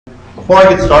Before I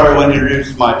get started, I want to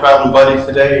introduce my traveling buddies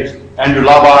today, Andrew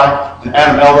Labai and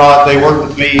Adam Elrod. They work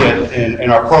with me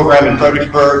in our program in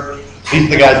Fredericksburg. These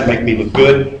are the guys that make me look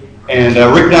good. And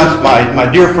Rick Dunn's my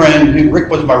dear friend. Rick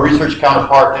was my research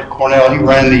counterpart at Cornell. He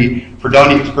ran the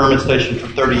Fredonia Experiment Station for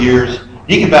 30 years.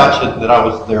 He can vouch that I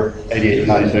was there 88 to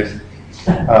 96.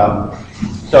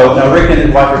 So now Rick and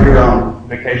his wife are here on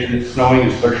vacation. It's snowing,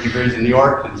 it's 30 degrees in New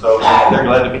York, and so they're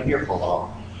glad to be here for a while.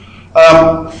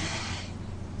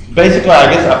 Basically,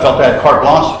 I guess I felt I had carte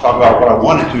blanche to talk about what I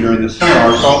wanted to during this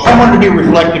seminar. So I wanted to be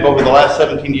reflective over the last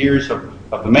 17 years of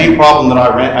the main problem that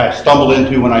I stumbled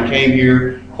into when I came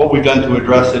here, what we've done to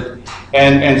address it,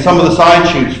 and some of the side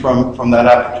shoots from that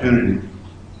opportunity.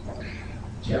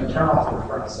 Jim, turn off your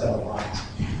front set of lights.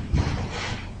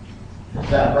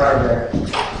 That right there.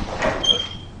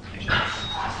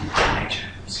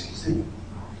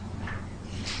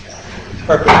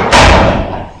 Perfect.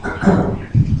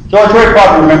 George Ray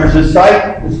probably remembers this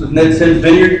site. This was Ned Sims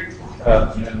Vineyard,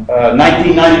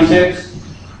 1996.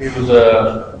 It was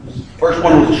the first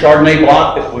one was a Chardonnay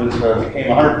block that became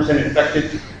 100%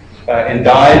 infected and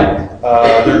died.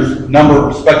 There's a number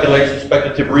of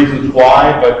speculative reasons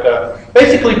why, but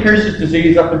basically Pierce's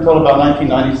disease up until about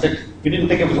 1996, we didn't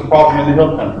think it was a problem in the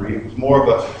hill country. It was more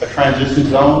of a transition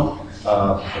zone.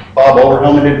 Bob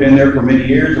Overhelmet had been there for many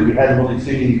years, and we hadn't really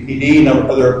seen any PD. No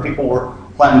other people were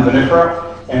planting vinifera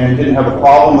and didn't have a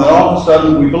problem. And all of a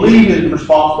sudden, we believe it's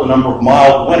responsible to a number of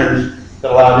mild winters that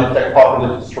allowed insect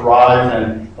populations to rise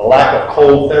and a lack of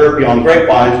cold therapy on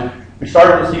grapevines. We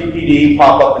started to see PD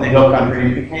pop up in the hill country,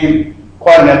 and it became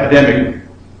quite an epidemic.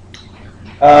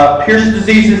 Pierce's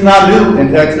disease is not new in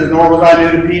Texas, nor was I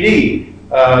new to PD.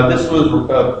 This was,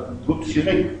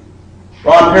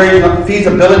 Ron Perry's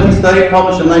feasibility study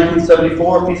published in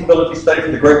 1974, feasibility study for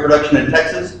the grape production in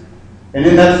Texas. And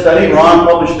in that study, Ron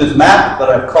published this map that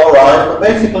I've colorized, but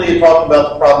basically it talked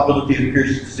about the probability of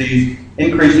Pierce's disease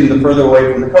increasing the further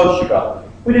away from the coast you got.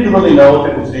 We didn't really know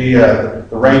if it was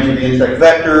the range of the insect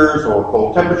vectors or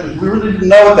cold temperatures. We really didn't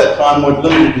know at that time what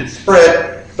limited its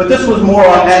spread, but this was more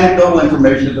on anecdotal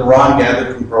information that Ron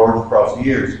gathered from growers across the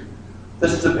years.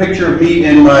 This is a picture of me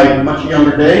in my much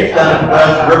younger days down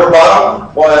at the river bottom,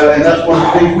 and that's one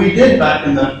of the things we did back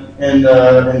in the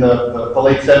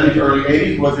late 70s, early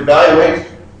 80s, was evaluate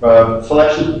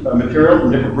selection material from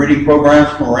different breeding programs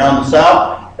from around the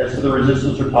South as to the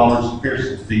resistance or tolerance to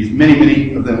Pierce's disease.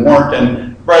 Many of them weren't,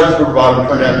 and Brazos River bottom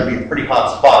turned out to be a pretty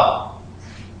hot spot.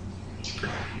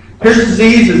 Pierce's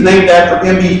disease is named after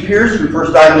M.E. Pierce, who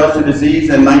first diagnosed the disease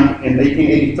in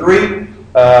 1883.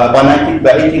 By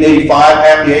 1885,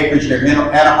 half the acreage near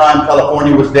Anaheim,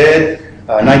 California was dead.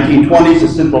 1920s, the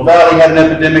Central Valley had an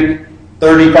epidemic.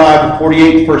 35 to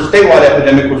 48, the first statewide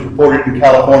epidemic was reported in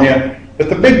California. But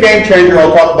the big game changer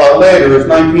I'll talk about later is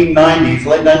 1990s,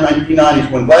 late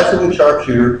 1990s, when glycerin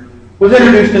sharpshooter was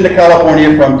introduced into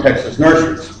California from Texas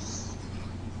nurseries.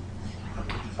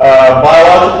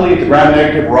 Biologically, it's a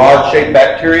gram-negative rod-shaped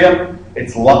bacteria.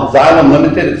 It's xylem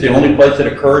limited. It's the only place it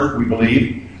occurs, we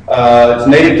believe. It's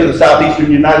native to the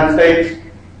southeastern United States.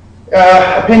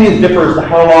 Opinions differ as to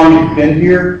how long it's been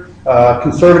here.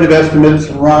 Conservative estimates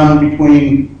run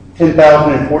between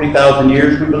 10,000 and 40,000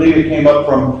 years. We believe it came up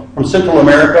from Central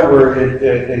America, where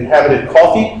it inhabited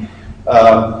coffee.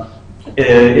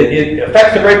 It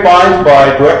affects the grapevines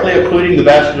by directly occluding the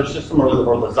vascular system or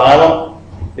the xylem.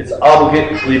 It's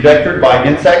obligately vectored by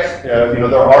insects.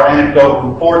 There are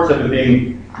anecdotal reports of it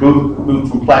being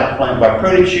moved from plant to plant by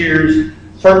pruning shears.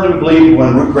 Certainly we believe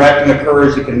when root grafting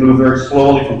occurs, it can move very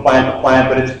slowly from plant to plant,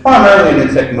 but it's primarily an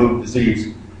insect-moved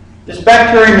disease. This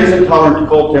bacterium is intolerant to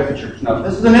cold temperatures. Now,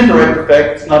 this is an indirect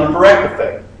effect, it's not a direct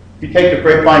effect. If you take the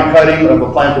grapevine cutting of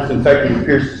a plant that's infected with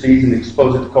Pierce's disease and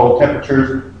expose it to cold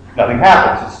temperatures, nothing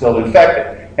happens, it's still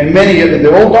infected. And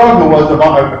the old dogma was a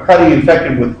cutting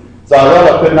infected with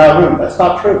Xylella could not root. That's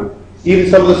not true.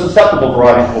 Even some of the susceptible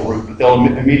varieties will root, but they'll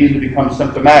immediately become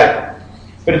symptomatic.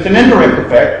 But it's an indirect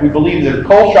effect. We believe that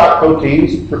cold shock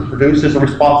proteins produced as a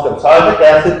response to oxalic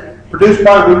acid produced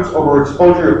by roots over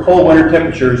exposure to cold winter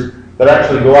temperatures that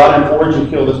actually go out and forage and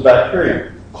kill this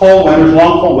bacterium. Cold winters,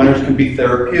 long cold winters can be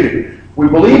therapeutic. We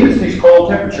believe it's these cold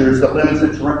temperatures that limits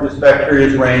this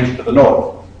bacteria's range to the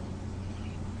north.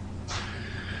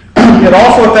 It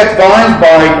also affects vines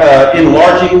by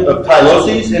enlarging of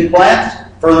tyloses in plants,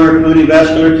 further occluding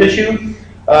vascular tissue.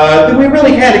 We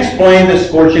really can't explain this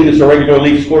scorching, this irregular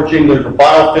leaf scorching. There's a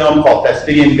biofilm called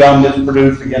Fastidium gum that's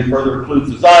produced, again, further occludes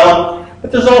the xylem.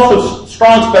 But there's also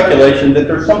strong speculation that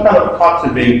there's some kind of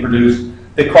toxin being produced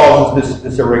that causes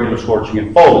this irregular scorching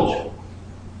in foliage.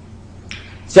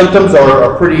 Symptoms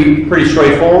are pretty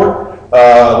straightforward.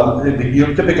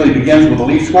 It typically begins with a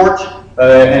leaf scorch,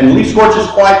 and leaf scorch is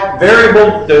quite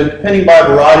variable depending by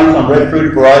varieties. On red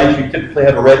fruited varieties, you typically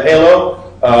have a red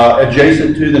halo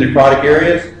adjacent to the necrotic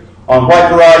areas. On white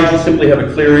varieties, you simply have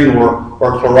a clearing or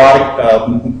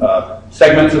chlorotic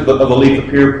segments of the leaf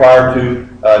appear prior to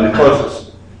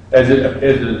necrosis. As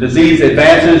the disease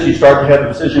advances, you start to have the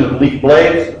decision of leaf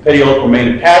blades. The petioles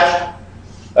remain attached.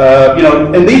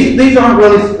 And these aren't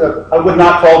really, I would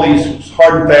not call these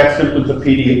hard and fast symptoms of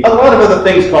PD. A lot of other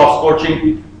things cause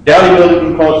scorching. Downy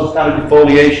mildew causes kind of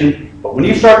defoliation. But when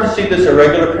you start to see this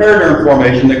irregular periderm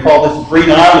formation, they call this green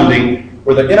islanding,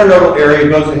 where the internodal area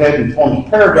goes ahead and forms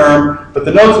periderm, but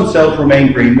the nodes themselves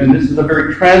remain green. And this is a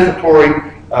very transitory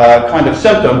kind of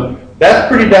symptom. That's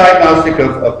pretty diagnostic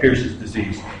of Pierce's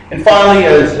disease. And finally,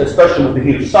 especially with the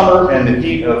heat of summer and the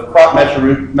heat of crop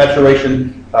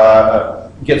maturation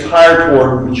gets higher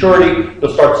toward maturity,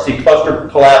 you'll start to see cluster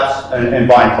collapse and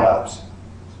vine collapse.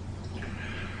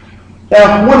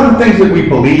 Now, one of the things that we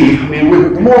believe, I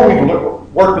mean, the more we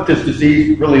work with this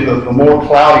disease, really the more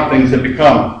cloudy things have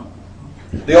become.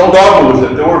 The old dogma was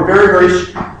that there were very,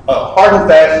 very hard and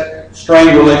fast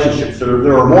strain relationships.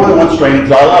 There are more than one strain of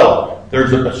Xylella.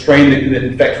 There's a strain that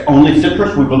infects only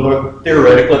citrus. We believe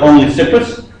theoretically only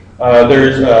citrus.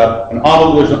 There's an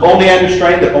oleander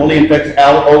strain that only infects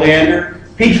oleander.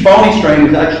 Peach phony strain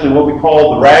is actually what we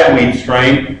call the ragweed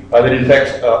strain that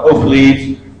infects oak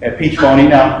leaves and peach phony.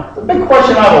 Now, the big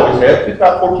question I've always had, we've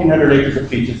got 1,400 acres of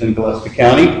peaches in Gillespie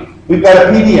County. We've got a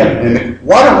PD epidemic.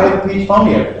 Why don't we have a peach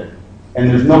phony epidemic? And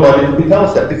there's nobody that can tell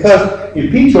us that. Because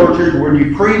in peach orchards, when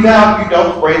you freeze out, you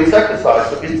don't spray insecticides,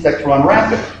 so insects run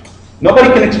rampant. Nobody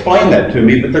can explain that to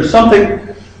me, but there's something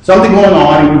going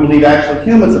on, and we believe actually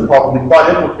humans are probably quite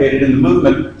implicated in the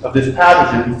movement of this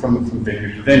pathogen from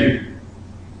vineyard to vineyard.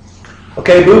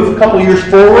 Okay, move a couple of years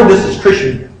forward. This is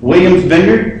Trish Williams'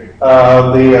 vineyard.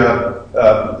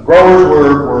 The growers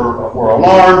were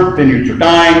alarmed. Vineyards are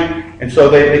dying, and so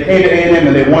they came to A&M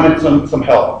and they wanted some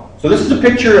help. So this is a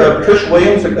picture of Trish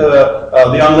Williams,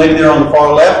 the young lady there on the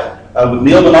far left, with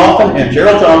Neil Benoffin and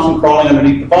Gerald Johnson crawling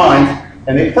underneath the vines.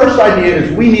 And the first idea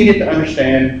is we needed to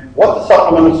understand what the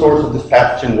supplemental source of this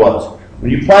pathogen was.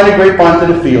 When you planted grapevines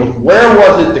in a field, where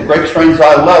was it that grape strain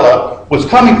Xylella was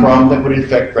coming from that would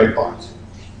infect grapevines?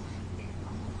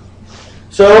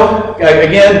 So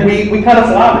again, we kind of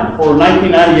floundered. For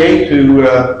 1998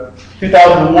 to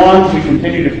 2001, we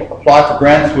continued to apply for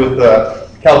grants with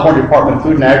California Department of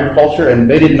Food and Agriculture, and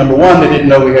they didn't, number one, they didn't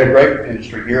know we had a grape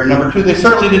industry here, and number two, they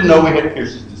certainly didn't know we had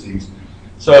Pierce's disease.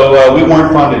 So we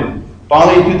weren't funded.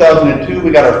 Finally, in 2002,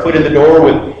 we got our foot in the door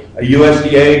with a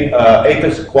USDA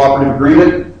APHIS cooperative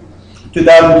agreement.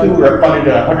 2002, we were funded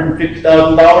at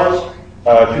 $150,000.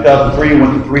 2003, we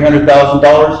went to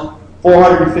 $300,000.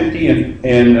 $450,000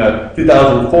 in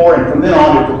 2004, and from then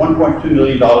on, it was $1.2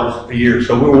 million a year.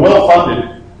 So we were well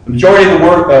funded. The majority of the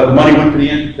work, the money went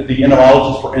to the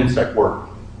entomologists for insect work.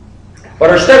 But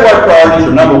our statewide priorities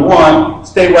are, number one,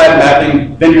 statewide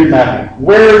mapping, vineyard mapping.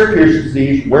 Where is Pierce's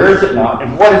disease? Where is it not?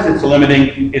 And what is its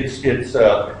limiting its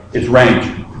range?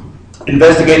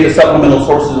 Investigate the supplemental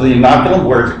sources of the inoculum.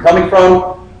 Where is it coming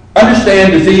from?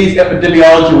 Understand disease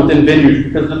epidemiology within vineyards,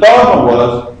 because the dogma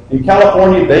was, in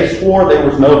California, they swore there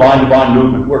was no vine-to-vine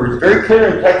movement, whereas very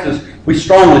clear in Texas, we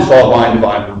strongly saw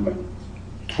vine-to-vine movement.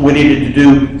 We needed to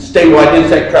do statewide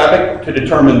insect traffic to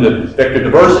determine the vector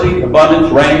diversity,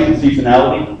 abundance, range, and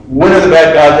seasonality. When are the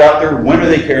bad guys out there? When are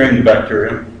they carrying the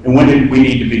bacteria? And when do we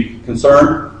need to be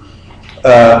concerned?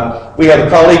 We have a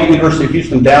colleague at the University of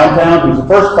Houston downtown who's a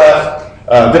first-class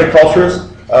viticulturist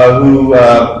who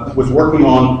was working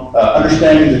on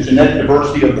understanding the genetic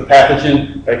diversity of the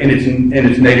pathogen in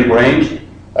its native range.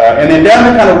 And then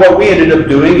down to kind of what we ended up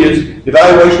doing is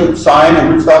evaluation of sign and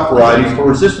rootstock varieties for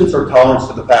resistance or tolerance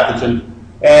to the pathogen,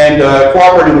 and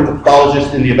cooperating with the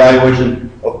pathologist in the evaluation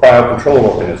of biocontrol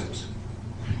organisms.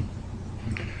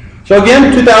 So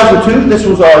again, 2002, this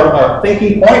was our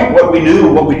thinking point, what we knew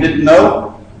and what we didn't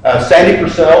know. Sandy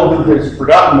Purcell, who has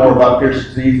forgotten more about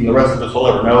Pierce's disease than the rest of us will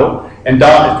ever know, and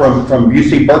Don from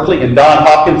UC Berkeley, and Don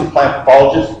Hopkins, a plant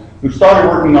pathologist, who started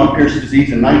working on Pierce's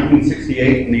disease in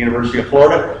 1968 in the University of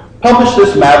Florida, published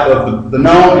this map of the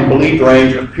known and believed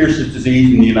range of Pierce's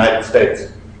disease in the United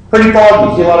States. Pretty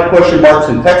foggy. You see a lot of question marks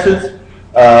in Texas,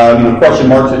 question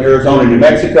marks in Arizona and New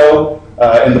Mexico,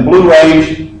 and the blue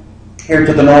range here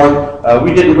to the north.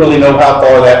 We didn't really know how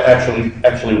far that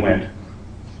actually went.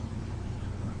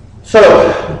 So,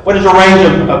 what is the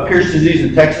range of Pierce's disease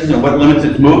in Texas and what limits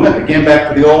its movement? Again, back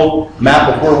to the old map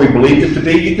of where we believed it to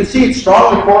be. You can see it's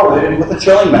strongly correlated with the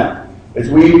chilling map. As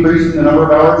we increase in the number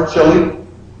of hours of chilling,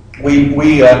 we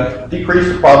decreased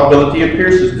the probability of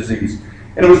Pierce's disease.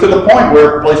 And it was to the point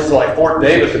where places like Fort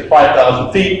Davis at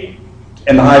 5,000 feet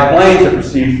and the high plains that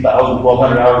received 1,000,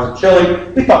 1,200 hours of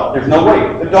chilling, they thought there's no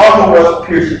way. The dogma was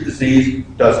Pierce's disease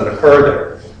doesn't occur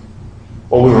there.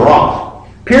 Well, we were wrong.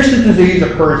 Pierce's disease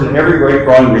occurs in every grape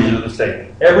growing region of the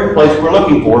state. Every place we're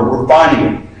looking for it, we're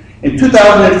finding it. In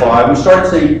 2005, we started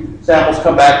seeing samples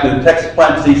come back to the Texas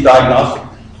Plant Disease Diagnostic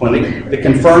Clinic that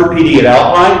confirmed PD at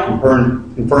Alpine,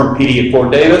 confirmed PD at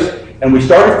Fort Davis, and we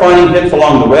started finding hits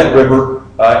along the Red River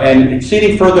and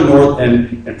exceeding further north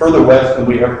and further west than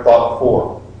we ever thought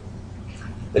before.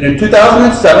 And in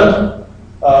 2007,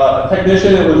 a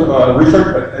technician that was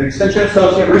an extension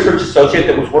associate, research associate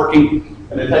that was working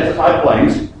in the Texas High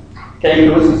Plains came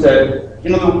to us and said, you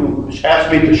know,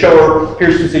 asked me to show her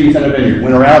Pierce disease in a vineyard.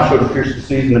 Went around, showed her Pierce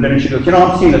disease in the vineyard. She goes, you know,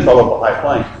 I'm seeing this all over the High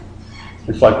Plains.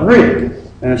 It's like, really?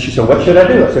 And she said, what should I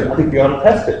do? I said, I think you ought to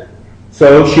test it.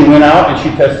 So she went out and she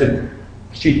tested.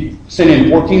 She sent in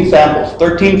 14 samples,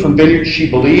 13 from vineyards she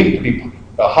believed to be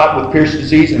hot with Pierce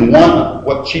disease, and one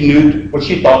what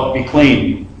she thought to be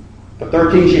clean. The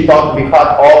 13 she thought to be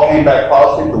hot all came back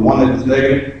positive. The one that was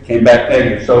negative came back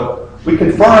negative. So we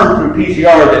confirmed through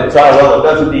PCR that Xylella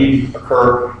does indeed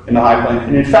occur in the High Plains,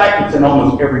 and in fact, it's in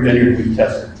almost every vineyard we've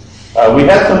tested. We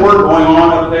had some work going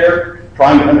on up there,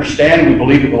 trying to understand. We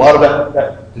believe that a lot of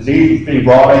that disease was being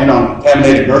brought in on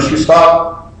contaminated nursery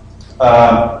stock.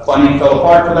 Funding fell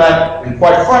apart for that, and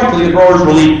quite frankly, the growers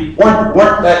really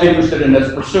weren't that interested in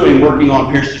us pursuing working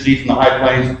on Pierce disease in the High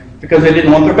Plains because they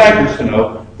didn't want their bankers to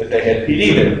know that they had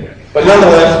PD there. But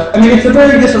nonetheless, I mean, it's a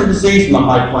very different disease in the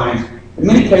High Plains. In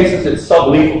many cases, it's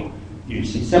sublethal. You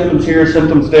see symptoms here,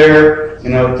 symptoms there. You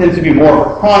know, it tends to be more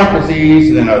of a chronic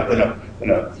disease than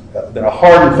a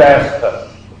hard and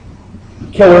fast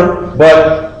killer.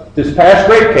 But this past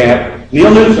grape camp,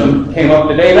 Neil Newsom came up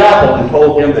to Dave Apple and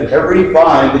told him that every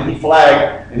vine that he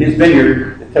flagged in his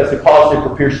vineyard that tested positive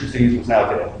for Pierce disease was now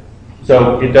dead.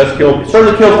 So it does kill, it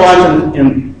certainly kills vines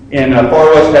in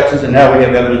far west Texas, and now we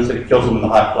have evidence that it kills them in the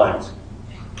High Plains.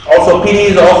 Also, PD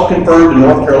is also confirmed in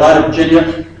North Carolina,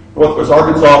 Virginia, Northwest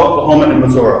Arkansas, Oklahoma, and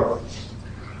Missouri.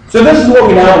 So this is what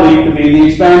we now believe to be the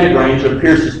expanded range of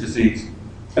Pierce's disease.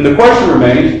 And the question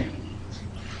remains,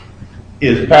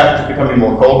 is the pathogen becoming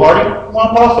more cold hardy? Well,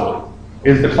 possibly.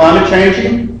 Is the climate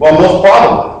changing? Well, most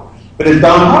probably. But as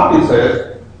Don Hopkins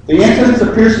says, the incidence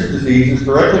of Pierce's disease is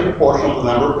directly proportional to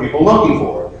the number of people looking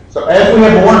for it. So as we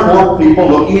have more and more people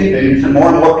looking at vineyards and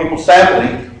more people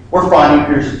sampling, we're finding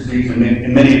Pierce's disease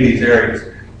in many of these areas.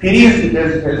 PD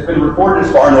has been reported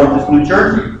as far north as New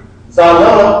Jersey.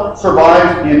 Xylella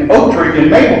survives in oak tree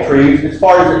and maple trees as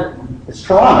far as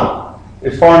Toronto,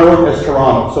 as far north as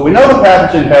Toronto. So we know the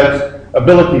pathogen has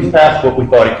abilities past what we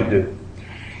thought it could do.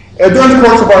 During the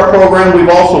course of our program, we've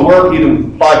also worked either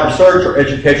with applied research or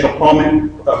educational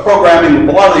programming with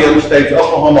a lot of the other states,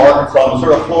 Oklahoma, Arkansas,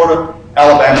 Missouri, Florida,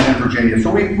 Alabama, and Virginia.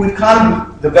 So we've kind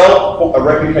of developed a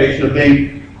reputation of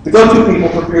being the go-to people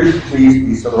for Pierce disease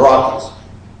east of the Rockies.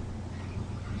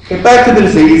 Okay, back to the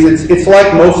disease, it's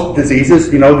like most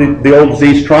diseases, you know, the old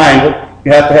disease triangle.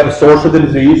 You have to have a source of the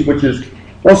disease, which is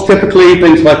most typically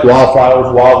things like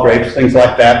wildflowers, wild grapes, things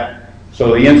like that.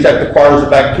 So the insect acquires a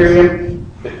bacterium.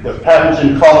 The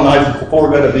pathogen colonizes the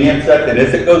foregut of the insect, and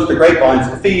as it goes to grapevines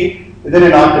to feed, it then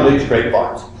inoculates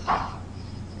grapevines.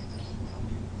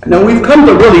 Now we've come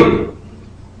to really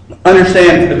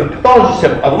understand that the pathologists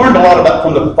I've learned a lot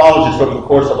from the pathologists over the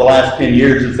course of the last 10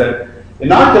 years is that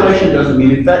inoculation doesn't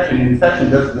mean infection, and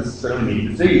infection doesn't necessarily mean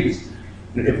disease.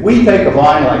 If we take a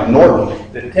vine like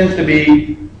Norton that tends to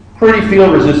be pretty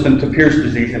field resistant to Pierce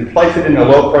disease and place it in a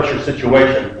low pressure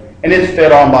situation, and it's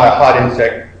fed on by a hot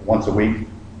insect once a week,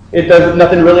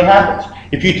 nothing really happens.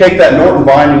 If you take that Norton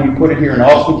vine and you put it here in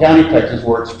Austin County, Texas,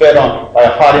 where it's fed on by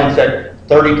a hot insect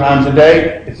 30 times a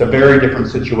day, it's a very different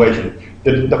situation.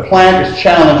 The plant is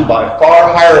challenged by a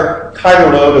far higher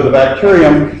tidal load of the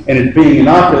bacterium, and it's being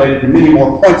inoculated to many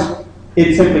more points.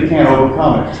 It simply can't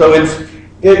overcome it. So it's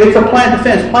a plant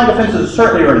defense. Plant defenses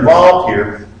certainly are involved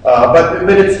here, but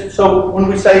it's so when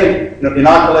we say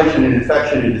inoculation and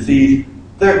infection and disease,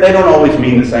 they don't always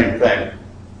mean the same thing.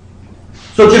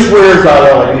 So just where is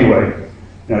Xylella anyway?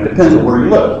 It depends on where you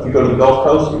live. If you go to the Gulf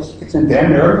Coast, it's in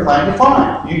damn near every plant you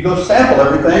find. You go sample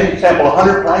everything, sample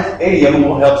 100 plants, 80 of them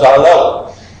will have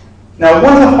Xylella. Now,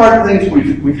 one of the hard things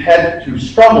we've had to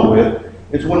struggle with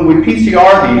is when we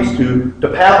PCR these to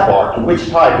pathobar, to which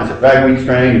type, is it ragweed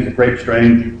strain, is it grape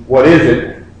strain, what is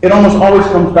it? It almost always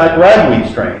comes back ragweed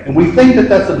strain. And we think that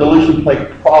that's a dilution plate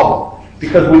problem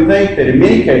because we think that in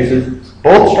many cases,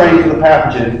 both strains of the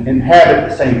pathogen inhabit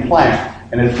the same plant.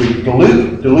 And as we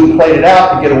plate it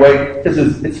out to get away, because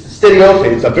it's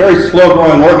stadiosate, it's a very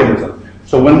slow-growing organism.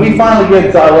 So when we finally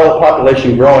get xylella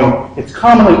population growing, it's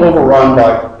commonly overrun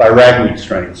by ragweed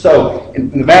strains. So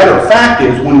the matter of fact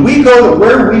is, when we go to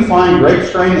where we find grape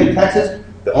strain in Texas,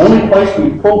 the only place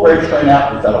we pull grape strain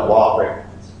out is out of wild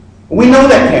grapevines. And we know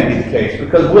that can't be the case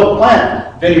because we'll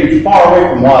plant vineyards far away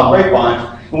from wild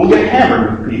grapevines and we'll get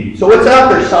hammered with PD. So it's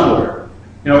out there somewhere.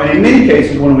 You know, and in many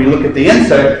cases, when we look at the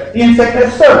insect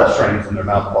has several strains in their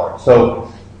mouth parts.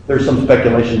 So there's some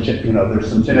speculation, you know, there's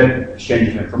some genetic exchange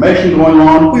of information going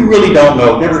on. We really don't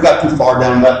know. Never got too far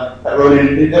down that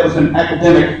road. That was an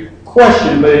academic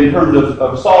question, but in terms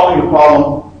of solving the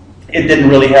problem, it didn't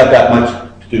really have that much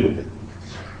to do with it.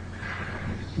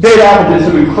 Dave Apple did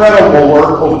some incredible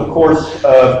work over the course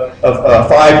of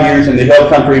 5 years in the Hill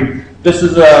Country. This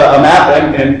is a map,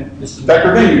 and this is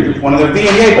Becker Vineyards. It's one of their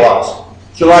V&A blocks.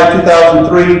 July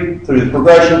 2003 through the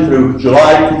progression through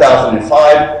July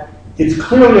 2005. It's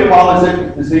clearly a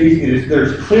polycyclic disease.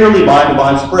 There's clearly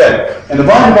vine-to-vine spread. And the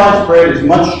vine-to-vine spread is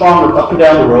much stronger up and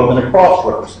down the row than across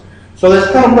rows. So this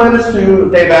kind of led us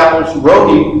to Dave Apple's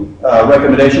Rohde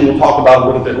recommendation we'll talk about a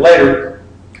little bit later.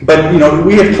 But, you know,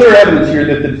 we have clear evidence here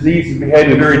that the disease is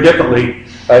behaving very differently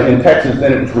in Texas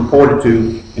than it was reported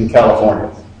to in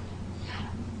California.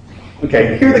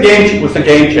 Okay, here was the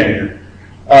game changer.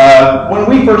 When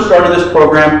we first started this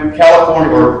program,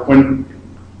 California, or when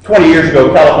 20 years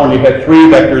ago, California had 3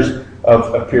 vectors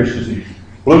of Pierce disease: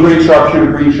 blue-green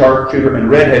sharpshooter, and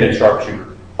red-headed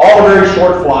sharpshooter. All very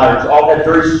short flyers. All had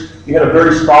you had a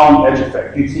very strong edge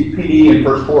effect. You'd see PD in the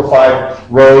first 4 or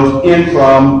 5 rows in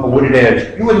from a wooded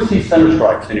edge. You wouldn't see center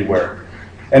stripes anywhere.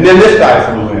 And then this guy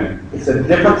flew in. It's a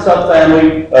different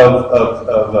subfamily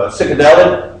of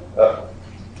psychedelic,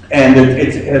 and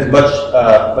it has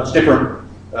much different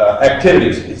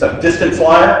activities. It's a distant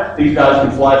flyer. These guys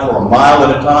can fly for a mile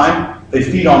at a time. They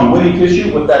feed on woody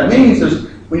tissue. What that means is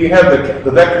when you have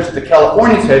the vectors that the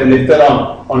Californians had and they fed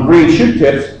on green shoot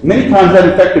tips, many times that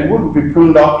infected wood would be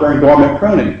pruned off during dormant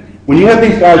pruning. When you have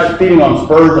these guys feeding on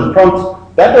spurs and trunks,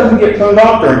 that doesn't get pruned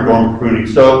off during dormant pruning.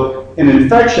 So an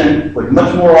infection would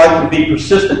much more likely be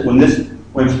persistent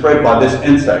when spread by this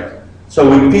insect. So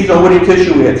when we feed on woody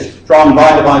tissue, we had strong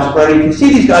vine-to-vine spreading. You can see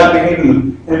these guys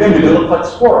behaving in a vineyard. They look like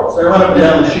squirrels. They run up and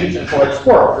down the shoots and like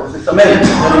squirrels. It's amazing.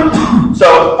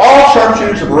 So all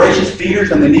sharpshooters are voracious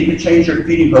feeders, and they need to change their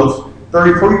feeding hosts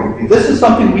very frequently. This is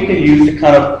something we can use to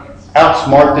kind of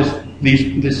outsmart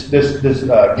this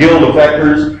guild of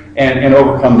vectors and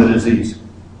overcome the disease.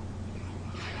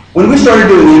 When we started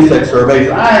doing the insect surveys,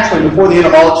 I actually, before the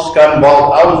entomologists got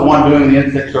involved, I was the one doing the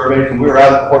insect surveys, and we were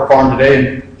out at the pork farm today,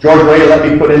 and George Ray let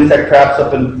me put insect traps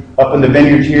up in the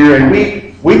vineyards here, and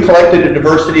we collected a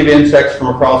diversity of insects from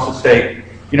across the state.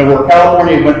 You know, where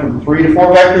California went from 3 to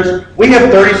 4 vectors, we have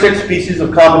 36 species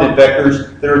of competent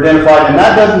vectors that are identified, and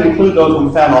that doesn't include those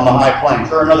we found on the high plains.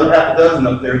 There are another half a dozen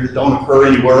up there that don't occur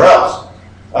anywhere else.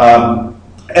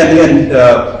 And then,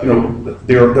 you know,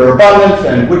 their abundance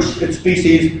and which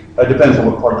species depends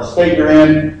on what part of the state you're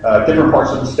in. Different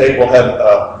parts of the state will have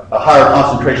higher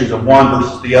concentrations of one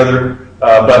versus the other.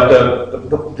 But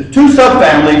the 2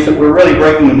 subfamilies that we're really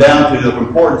breaking them down to of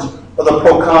importance are the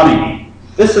Proconi.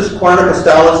 This is Quernica.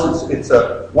 It's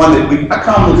one that I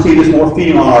commonly see this more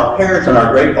feeding on our pears and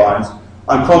our grapevines.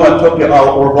 On Chromatopia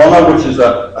orgona, which is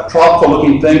a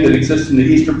tropical-looking thing that exists in the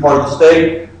eastern part of the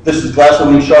state. This is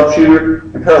glasswing sharpshooter.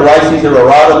 And Paralices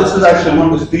aerata. This is actually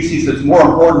one of the species that's more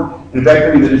important in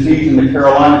vectoring the disease in the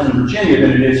Carolinas and Virginia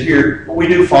than it is here, but we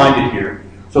do find it here.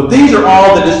 So these are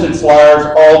all the distant flyers,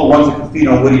 all the ones that can feed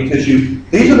on woody tissue.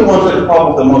 These are the ones that are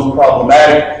probably the most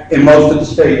problematic in most of the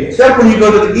state, except when you go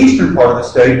to the eastern part of the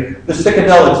state, the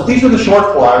psychedelics. These are the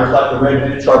short flyers, like the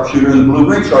red-headed sharpshooter and the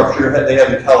blue-green sharpshooter that they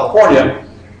have in California.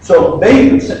 So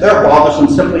they're bothersome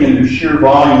simply in their sheer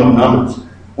volume of numbers.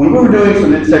 When we were doing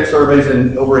some insect surveys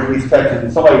over in East Texas,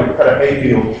 and somebody would cut a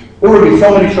hayfield, there would be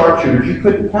so many sharpshooters you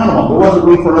couldn't count them all. There wasn't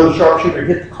room for another sharpshooter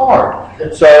to hit the card.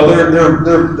 So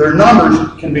their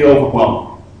numbers can be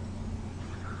overwhelming.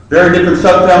 Very different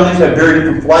subfamilies have very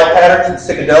different fly patterns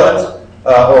and psychedelics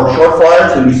or short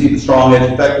flyers, and we see the strong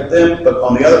edge effect of them. But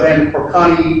on the other hand, the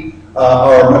Proconi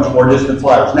are much more distant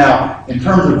flyers. Now, in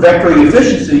terms of vectoring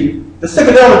efficiency, the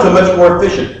psychedelics are much more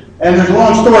efficient. And there's a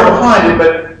long story behind it,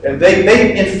 but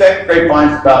they infect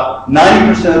grapevines about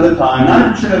 90% of the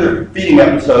time. 90% of their feeding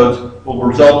episodes will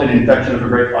result in infection of a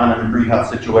grapevine under greenhouse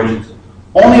situations.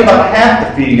 Only about half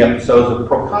the feeding episodes of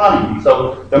Proconi.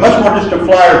 So they're much more distant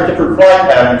flyers, different fly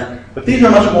patterns, but these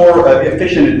are much more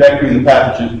efficient at vectoring the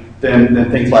pathogen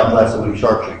than things like glasswing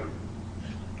sharpshooter.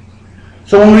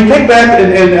 So when we take back,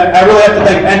 and I really have to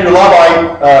thank Andrew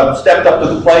Labai, stepped up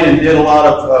to the plate and did a lot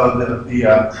of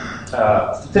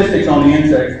the statistics on the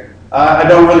insects. I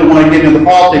don't really want to get into the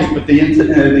politics, but the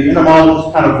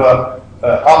entomologists kind of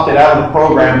opted out of the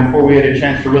program before we had a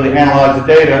chance to really analyze the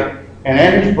data. And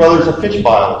Andrew's brother's a fish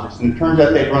biologist, and it turns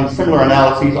out they've run similar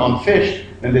analyses on fish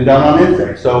than they've done on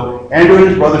insects. So Andrew and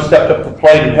his brother stepped up to the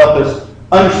plate and helped us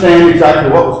understand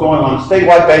exactly what was going on a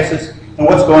statewide basis and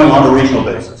what's going on a regional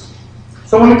basis.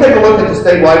 So when we take a look at the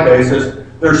statewide basis,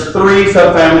 there's 3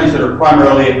 subfamilies that are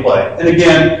primarily at play. And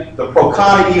again, the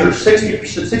Proconidae are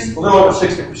 60%, a little over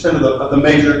 60% of the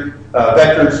major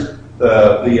vectors.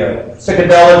 The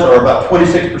cicadelids are about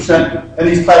 26%, and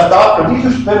these Plasmodium, these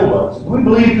are spittlebugs. We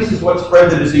believe this is what spread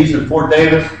the disease in Fort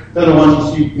Davis. They're the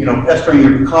ones you see, pestering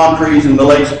your pecan trees in the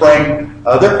late spring.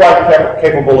 They're quite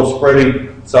capable of spreading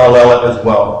Xylella as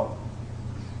well.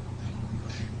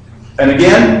 And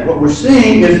again, what we're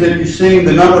seeing is that you're seeing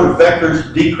the number of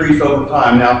vectors decrease over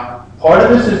time. Now, part of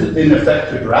this is in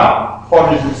effect to drought,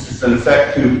 part of this is in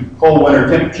effect to cold winter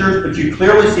temperatures, but you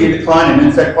clearly see a decline in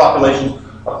insect populations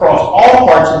across all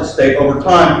parts of the state over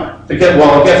time to get,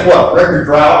 well, guess what? Record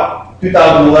drought,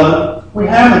 2011, we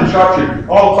have them in sharpshooter.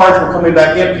 All the cards were coming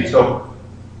back empty. So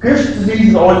Pierce's disease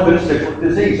has always been a cyclic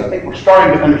disease. I think we're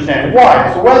starting to understand why.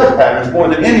 It's the weather patterns more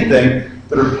than anything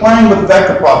that are playing with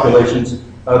vector populations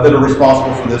that are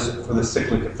responsible for this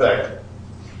cyclic effect.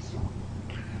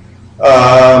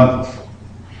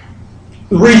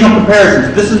 Regional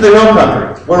comparisons. This is the hill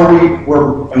country.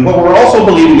 And what we're also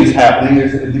believing is happening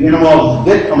is that the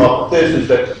entomologists did come up with this, is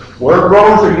that where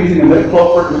growers are using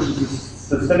imidacloprid, which is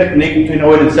a systemic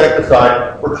nicotinoid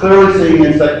insecticide, we're clearly seeing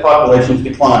insect populations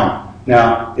decline.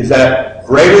 Now, is that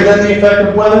greater than the effect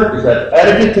of weather? Is that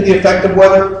additive to the effect of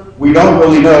weather? We don't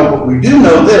really know, but we do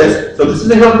know this. So this is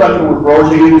the hill country where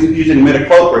growers are using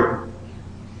imidacloprid.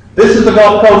 This is the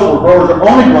Gulf Coast where growers are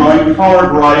only growing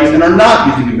tolerant varieties and are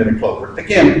not using imidacloprid.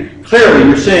 Again, clearly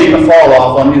you're seeing a fall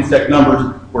off on insect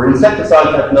numbers where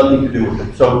insecticides have nothing to do with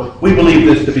it. So we believe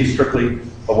this to be strictly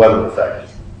a weather effect.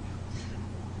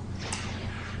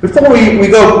 Before we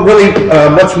go really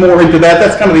much more into that,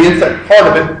 that's kind of the insect part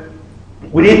of it.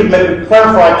 We need to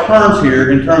clarify terms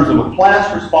here in terms of a plant's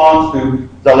response to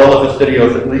Xylella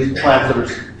fastidios, at least plants that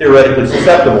are theoretically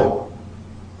susceptible.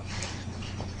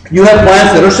 You have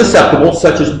plants that are susceptible,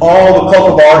 such as all the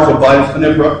cultivars of Vitis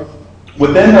vinifera.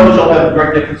 Within those, you'll have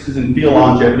great differences in field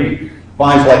longevity.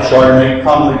 Vines like Chardonnay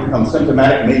commonly become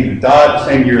symptomatic and may even die the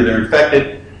same year they're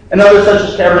infected. And others, such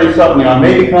as Cabernet Sauvignon,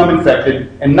 may become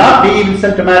infected and not be even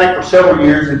symptomatic for several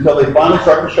years until they finally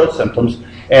start to show symptoms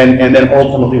and then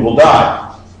ultimately will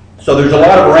die. So there's a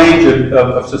lot of range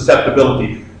of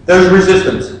susceptibility. There's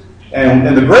resistance.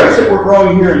 And the grapes that we're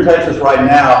growing here in Texas right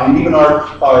now, and even our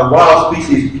wild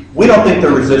species, we don't think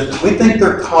they're resistant. We think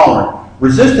they're tolerant.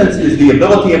 Resistance is the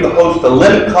ability of the host to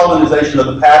limit colonization of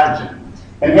the pathogen.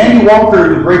 And Andy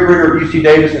Walker, the great breeder of UC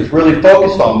Davis, is really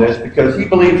focused on this because he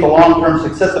believes the long-term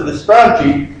success of this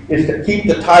strategy is to keep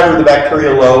the titer of the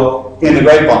bacteria low in the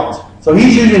grapevines. So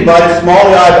he's using Vitis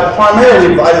smallii, but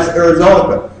primarily Vitis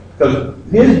arizonica, because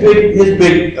his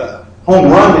big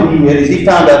home run that he hit is he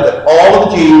found out that all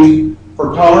of the genes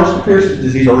for tolerance to Pierce's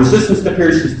disease or resistance to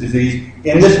Pierce's disease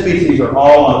in this species are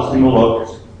all on a single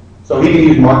locus. So he can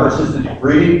use marker-assisted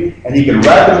breeding, and he can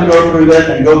rapidly go through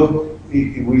that and go.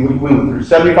 We went through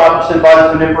 75%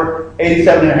 Vitis vinifera,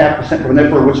 87.5%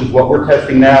 vinifera, which is what we're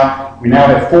testing now. We now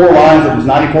have 4 lines of his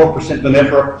 94%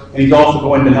 vinifera, and he's also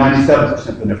going to 97%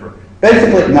 vinifera.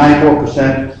 Basically, at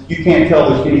 94%, you can't tell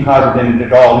there's any hybrid in it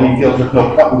at all, and he feels there's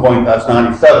no point in going past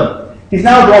 97. He's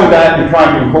now going back and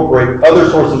trying to incorporate other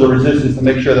sources of resistance to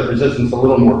make sure that resistance is a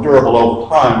little more durable over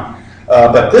time.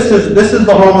 But this is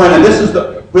the home run, and this is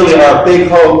really our big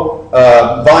hope.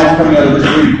 Vines coming out of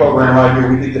this breeding program right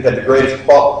here, we think that had the greatest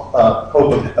hope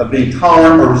of being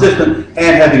tolerant or resistant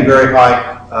and having very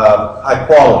high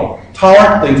quality.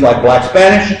 Tolerant, things like Black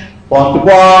Spanish, Blanc de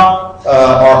Bois,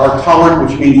 are tolerant,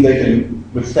 which means they can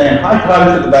withstand high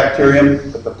titers of the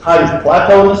bacterium, but the titers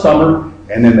plateau in the summer,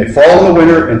 and then they fall in the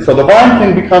winter, and so the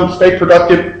vine can stay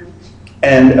productive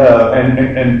and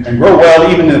grow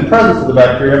well even in the presence of the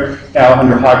bacteria. Now,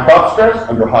 under high crop stress,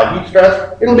 under high heat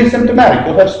stress, it'll be symptomatic.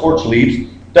 You'll have scorched leaves.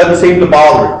 Doesn't seem to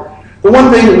bother it. The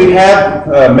one thing that we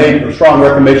have made a strong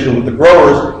recommendation with the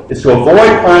growers is to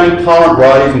avoid planting tolerant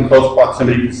varieties in close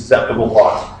proximity to susceptible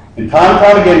plots. And time and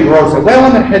time again, growers say, well,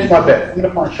 I'm going to hedge my bet. I'm going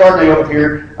to plant Chardonnay over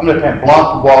here. I'm going to plant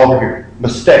Blanc de Bois over here.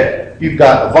 Mistake. You've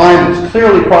got a vine that's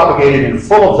clearly propagated and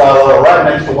full of Xylella right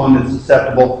next to one that's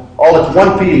susceptible. All it's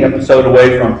one feeding episode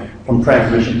away from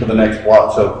transmission to the next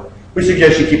plot. So we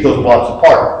suggest you keep those plots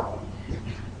apart.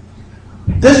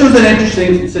 This was an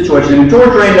interesting situation, and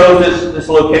George Ray knows this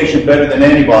location better than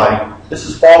anybody. This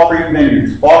is Fall Creek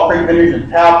Vineyards. Fall Creek Vineyards in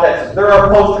Taos, Texas. They're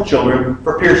our poster children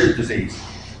for Pierce's disease.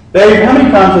 How many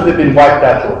times have they been wiped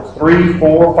out, George? 3,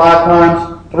 4, 5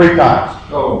 times? 3 times.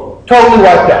 Oh. Totally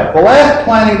wiped out. The last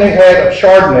planting they had of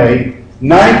Chardonnay,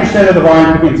 90% of the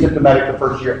vines became symptomatic the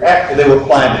first year after they were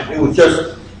planted. It was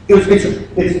just, it's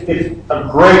a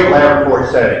great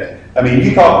laboratory setting. I mean,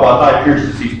 you talk about high Pierce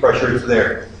disease pressure, it's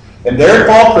there. And there at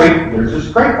Fall Creek, there's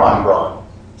this grapevine growing.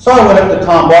 So I went up to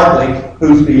Tom Barkley,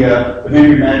 who's the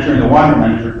vineyard manager and the winery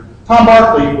manager. Tom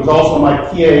Barkley was also my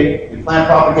PA in plant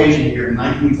propagation here in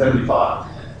 1975.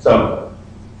 So,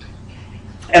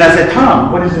 and I said,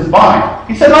 Tom, what is this vine?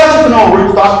 He said, oh, it's just an old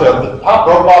rootstock. The top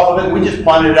broke off of it. We just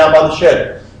planted it out by the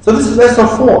shed. So this is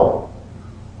SO4.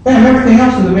 Damn, everything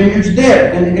else in the vineyard's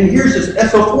dead. And here's this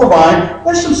SO4 vine.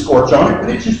 There's some scorch on it, but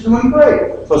it's just doing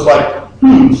great. So it's like,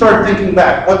 started thinking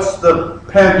back. What's the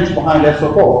parentage behind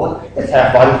SO4? Well, it's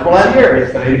half-Vitis Boulandieri.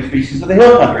 It's the native species of the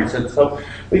hill countries. And so,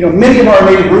 many of our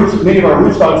native roots, many of our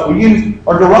rootstocks we use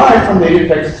are derived from native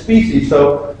Texas species.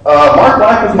 So Mark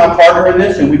Black was my partner in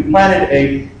this, and we planted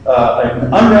an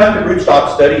undrafted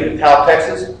rootstock study in Taos,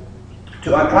 Texas, to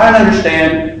try and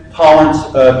understand tolerance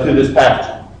to this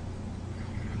pathogen.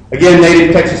 Again,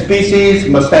 native Texas species,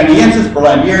 Mustangiensis,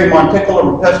 Boulandieri, Monticola,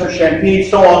 Rupestre, Champagne,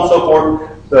 so on and so forth.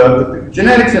 The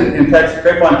genetics in Texas,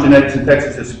 grapevine genetics in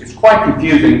Texas is quite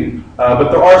confusing, but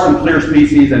there are some clear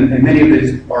species, and many of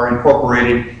these are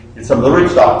incorporated in some of the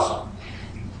rootstocks.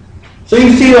 So you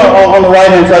can see on the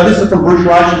right-hand side, this is from Bruce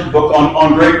Reich's book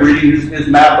on grape breeding, his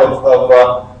map of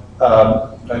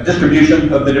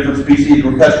distribution of the different species,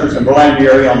 Rupestris and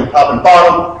Boulandieri on the top and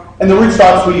bottom. And the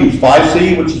rootstocks we use,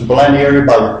 5C, which is Boulandieri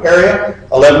by Ruperia,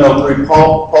 1103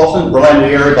 Paulson,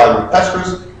 Boulandieri by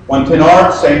Rupestris,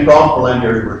 110R, same cross,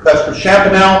 Boulandieri Rupestris,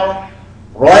 Champanel,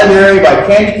 Boulandieri by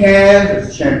Candy Cans,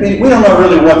 it's Champagne. We don't know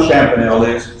really what Champanel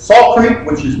is. Salt Creek,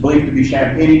 which is believed to be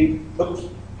Champagne. Oops.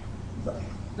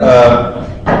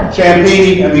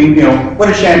 Champagne, I mean, what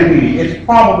is Champagne? It's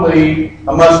probably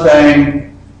a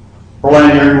Mustang,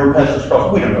 Boulandieri Rupestris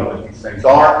cross. We don't know what these things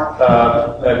are.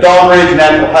 Dog Ridge,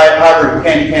 natural hybrid of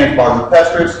Candy Cans by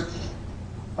Rupestris.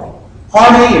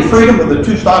 Harmony and Freedom are the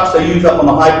two stocks they use up on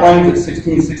the high plains. It's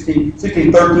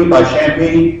 1613 by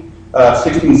Champagne,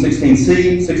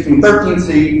 1616C,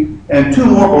 1613C, and 2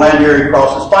 more Boulandieri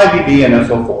crosses, 5EB and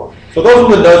SO4. So those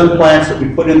are the dozen plants that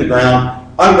we put in the ground,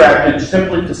 ungrafted,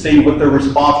 simply to see what their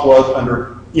response was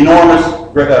under enormous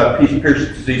Pierce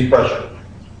disease pressure.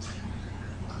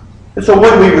 And so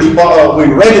what we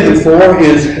rated them for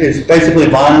is basically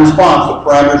vine response. The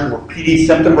parameters were PD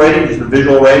symptom rating, is the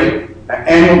visual rating.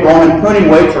 Annual dormant pruning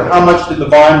weights, or how much did the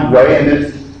vine weigh,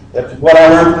 and that's what I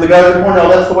learned from the guy at Cornell.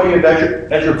 That's the way you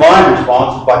measure vine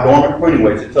response, is by dormant pruning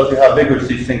weights. It tells you how vigorous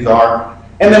these things are.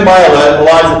 And then by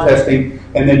ELISA testing,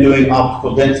 and then doing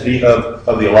optical density of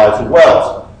the ELISA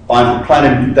wells. Vines were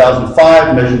planted in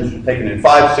 2005, measurements were taken in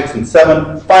 5, 6, and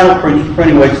 7. Final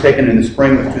pruning weights taken in the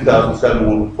spring of 2007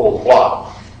 when we pulled the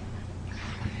block.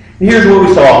 Here's what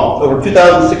we saw. Over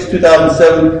 2006,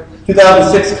 2007,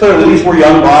 2006, clearly these were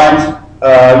young vines,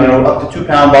 up to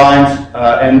 2-pound vines,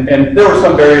 and there was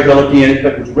some variability in it,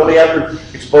 but it was really after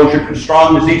exposure to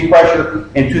strong disease pressure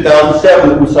in 2007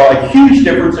 that we saw a huge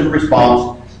difference in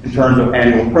response in terms of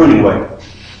annual pruning weight.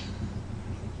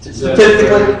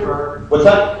 Statistically, what's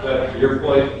that? Your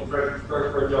place,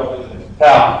 for job, isn't it?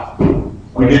 How?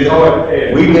 We did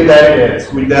that at Ed's.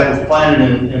 That was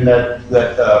planted in that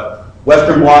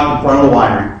western block in front of the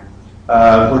winery.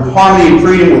 Where Harmony and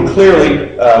Freedom were clearly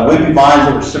wimpy vines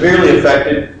that were severely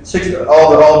affected. All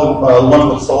the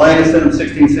ones with Solanus in them,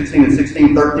 1616 and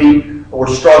 1613, were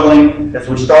struggling. As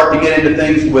we start to get into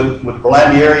things with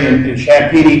Boulandieri and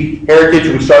Champagne heritage,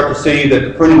 we start to see that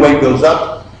the pruning weight goes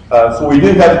up. So we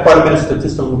do have quite a bit of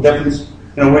statistical difference.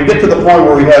 When we get to the point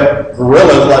where we have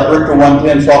gorillas like Richter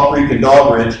 110, Salt Creek, and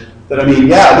Dog Ridge, that these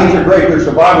are great, they're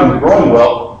surviving, they're growing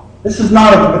well. This is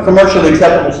not a commercially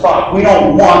acceptable stock. We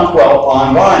don't want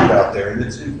 12-pound vines out there.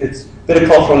 It's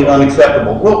viticulturally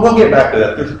unacceptable. We'll get back to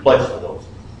that. There's a place for those.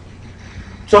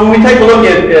 So when we take a look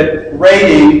at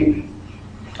rating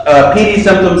PD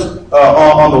symptoms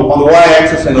on the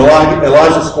y-axis and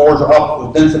ELISA scores are up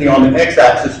with density on the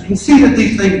x-axis, you can see that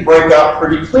these things break out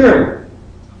pretty clearly,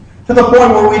 to the point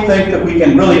where we think that we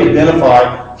can really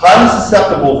identify highly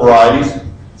susceptible varieties,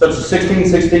 such as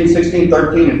 1616,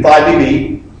 1613, and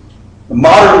 5EB,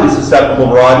 moderately susceptible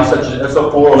varieties, such as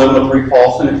SO4, 1103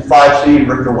 Paulson, and 5C and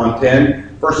Richter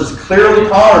 110, versus clearly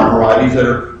tolerant varieties that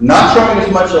are not showing as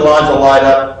much ELISA light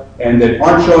up and that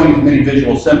aren't showing as many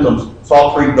visual symptoms,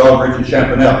 Salt Creek, Dog Ridge, and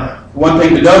Champanel. One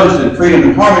thing to notice is that Freedom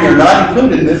and Harmony are not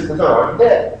included in this because they're already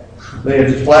dead. They have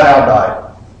just flat out died.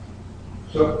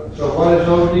 So what is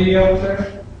OD up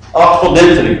there? Optical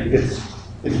density.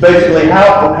 It's basically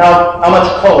how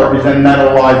much color is in that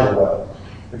ELISA well.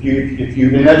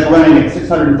 And that's running at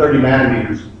 630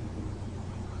 nanometers.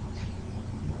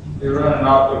 You're running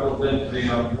optical density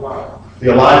on what?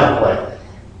 The ELISA plate.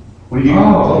 When you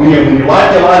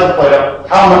light the ELISA plate up,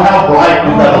 how bright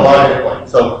is that ELISA plate?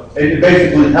 So it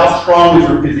basically, how strong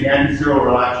is the anti-serial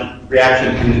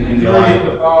reaction in the ELISA At the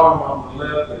plate? bottom on the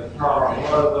left, it's not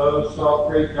one of those Salt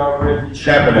Creek already.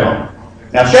 Champignon.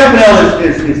 Now Champignon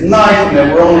is nice in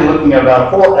that we're only looking at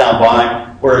about a 4-pound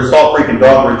vine, whereas Salt Creek and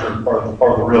Dogridge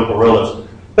are the real gorillas.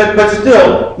 But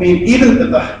still, I mean,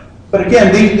 but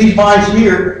again, these vines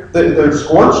here, they're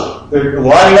scorched, they're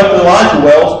lighting up the ELISA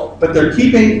wells, but they're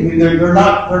maintaining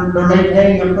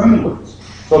their pruning roots.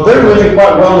 So they're living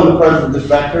quite well in the presence of this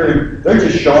bacterium.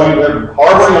 They're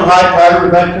harboring a high pattern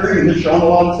of bacteria and just showing a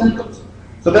lot of symptoms.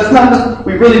 So that's not,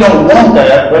 we really don't want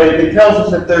that, but it tells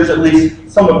us that there's at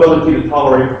least some ability to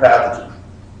tolerate the pathogen.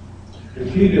 The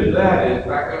key to that is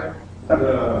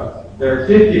they're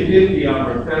 50-50 on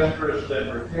Ripestris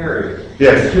and Riparius.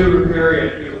 Yes. 2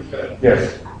 Riparius, 2 Ripestris.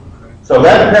 Yes. So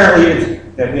that apparently is,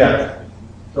 yeah.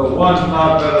 So one's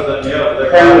not better than the other.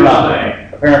 Apparently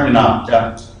not. Apparently not,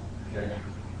 yeah. Okay.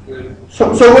 Good. So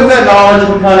with that knowledge,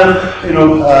 we kind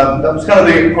of, that was kind of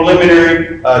the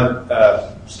preliminary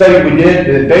study we did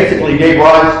that basically gave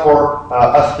rise for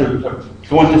us to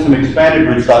go into some expanded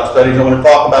rootstock studies I'm going to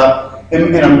talk about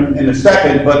in a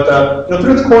second. But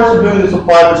through the course of doing this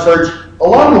applied research, a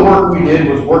lot of the work we did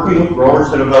was working with growers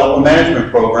to develop a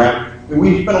management program. And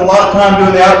we spent a lot of time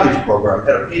doing the outreach program.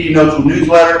 Had a PD Notes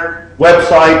newsletter,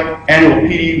 website, annual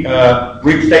PD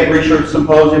State Research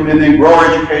Symposium, and then grower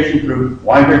education through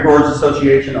Wine Grape Growers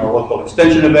Association, our local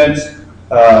extension events,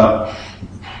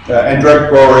 and direct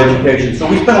grower education. So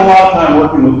we spent a lot of time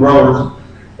working with growers.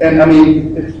 And I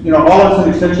mean, all of us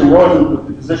in extension were always in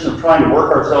the position of trying to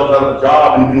work ourselves out of a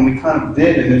job, and we kind of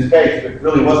did in this case. It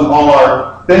really wasn't all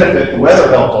our benefit. The weather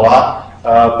helped a lot,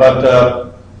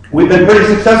 but we've been pretty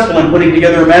successful in putting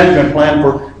together a management plan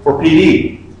for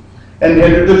PD. And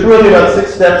there's really about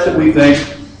 6 steps that we think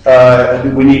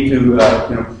we need to,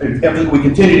 we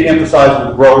continue to emphasize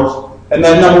with growers. And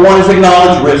then number 1 is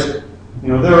acknowledge risk.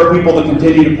 There are people that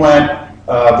continue to plant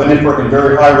vinifera in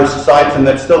very high-risk sites, and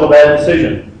that's still a bad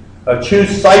decision. Choose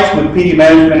sites with PD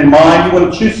management in mind. You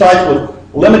want to choose sites with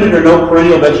limited or no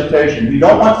perennial vegetation. You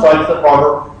don't want sites that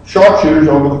harbor sharpshooters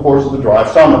over the course of the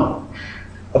dry summer.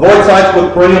 Avoid sites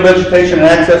with perennial vegetation and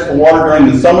access to water during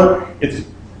the summer.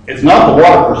 It's not the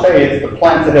water per se, it's the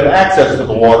plants that have access to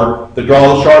the water that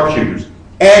draw the sharpshooters.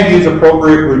 And use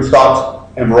appropriate rootstocks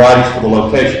and varieties for the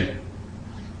location.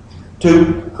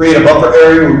 2, create a buffer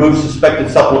area, remove suspected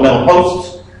supplemental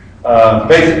hosts.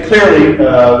 Clearly,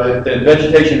 the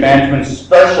vegetation management,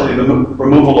 especially the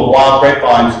removal of wild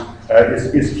grapevines,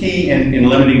 is key in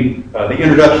limiting the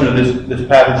introduction of this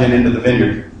pathogen into the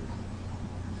vineyard.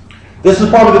 This is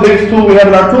probably the biggest tool we have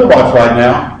in our toolbox right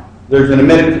now. There's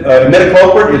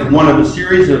imidacloprid is one of a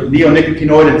series of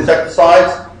neonicotinoid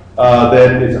insecticides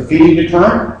that is a feeding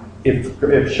deterrent.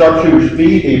 If sharpshooters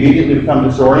feed, they immediately become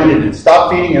disoriented and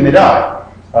stop feeding, and they die.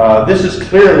 This has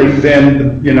clearly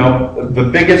been, the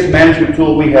biggest management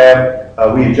tool we have.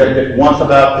 We inject it once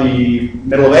about the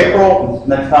middle of April,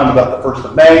 next time about the 1st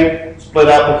of May, split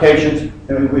applications,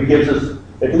 and it gives us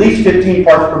at least 15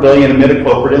 parts per billion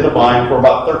imidacloprid in the vine for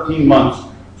about 13 months.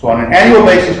 So on an annual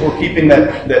basis, we're keeping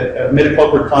that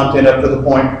imidacloprid content up to the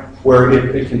point where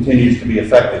it continues to be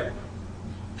effective.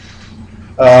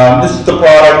 This is the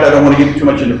product. I don't want to get too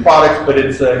much into products, but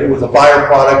it was a Bayer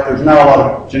product. There's not a lot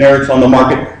of generics on the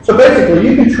market. So basically,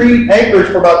 you can treat acres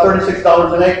for about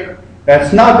 $36 an acre.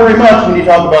 That's not very much when you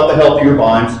talk about the healthier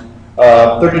vines.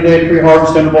 30-day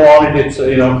pre-harvest interval on it. It's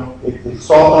it's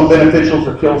soft on beneficials.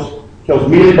 It kills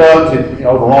mealybugs.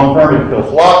 The long term it kills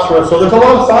phylloxera. So there's a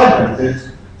lot of side benefits.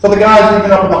 So the guys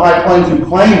even up in the high plains who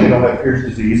claim they don't have Pierce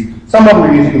disease, some of them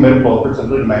are using imidacloprid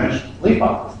simply to manage leaf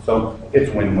hoppers. So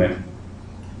it's win-win.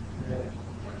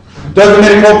 Does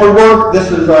imidacloprid work?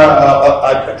 This is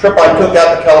a trip I took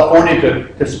out to California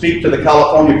to speak to the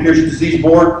California Pierce Disease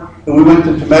Board. And we went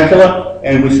to Temecula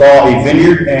and we saw a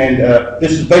vineyard, and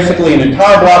this is basically an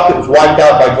entire block that was wiped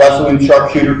out by glycine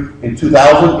sharpshooter in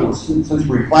 2000. It was since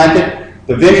replanted.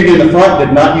 The vineyard in the front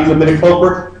did not use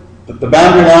imidacloprid. The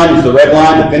boundary line is the red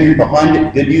line. The vineyard behind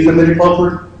it did use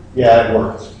imidacloprid. Yeah, it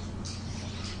works.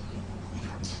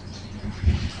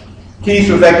 Keys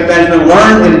to effective management: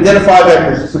 learn and identify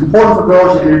vectors. It's important for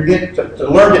growers to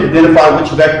learn to identify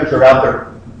which vectors are out there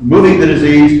moving the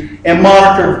disease, and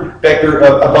monitor vector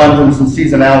abundance and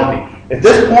seasonality. At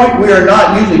this point, we are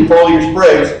not using foliar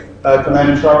sprays to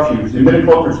manage sharpshooters. The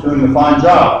imidacloprid is doing a fine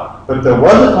job. But there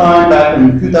was a time back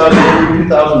in 2003,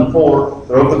 2004,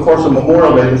 that over the course of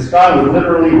Memorial Day, the sky would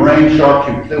literally rain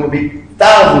sharpshooters. There would be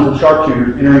thousands of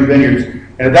sharpshooters entering vineyards.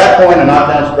 And at that point, a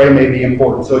knockdown spray may be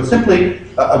important. So it's simply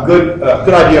a good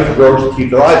idea for growers to keep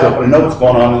their eyes open and know what's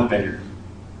going on in the vineyard.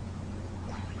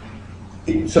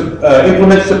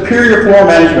 Implement superior floor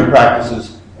management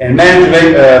practices and manage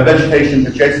vegetation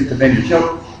adjacent to vineyards. You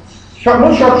know,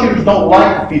 most sharpshooters don't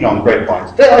like to feed on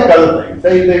grapevines. They like other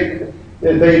things.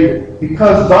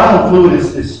 Because xylem fluid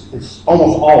is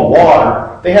almost all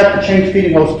water, they have to change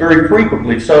feeding hosts very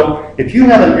frequently. So if you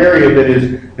have an area that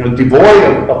is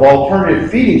devoid of alternative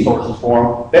feeding sources for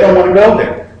them, they don't want to go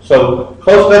there. So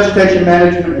close vegetation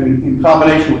management in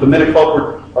combination with the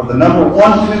imidacloprid are the number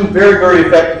 1, 2 very, very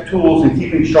effective tools in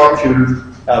keeping sharpshooters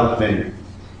out of the vineyard.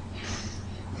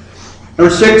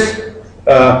 Number 6,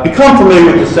 become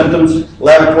familiar with the symptoms.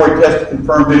 Laboratory tests to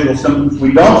confirm visual symptoms.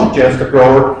 We don't suggest a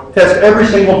grower test every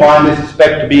single vine they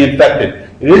suspect to be infected.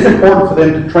 It is important for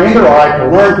them to train their eye to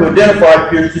learn to identify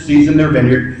Pierce disease in their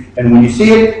vineyard, and when you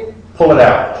see it, pull it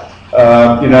out.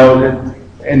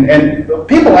 And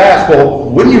people ask, well,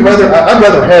 wouldn't you rather? I'd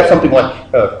rather have something like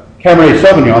Cabernet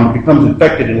Sauvignon that becomes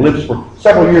infected and lives for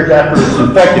several years after it's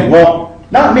infected. Well,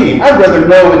 not me. I'd rather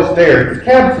know it's there. If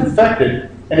Cab's infected,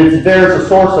 and it's there as a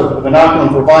source of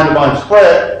inoculum for vine-to-vine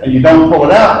spread, and you don't pull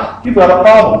it out, you've got a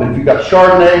problem. But if you've got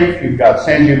Chardonnay, if you've got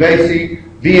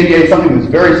Sangiovese, Viognier, something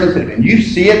that's very sensitive, and you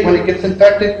see it when it gets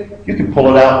infected, you can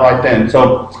pull it out right then.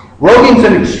 So roguing is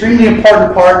an extremely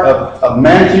important part of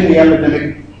managing the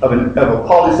epidemic of a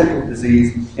polycyclic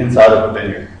disease inside of a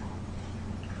vineyard.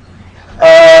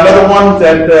 Another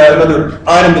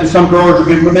item that some growers are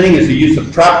implementing is the use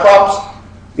of trap crops.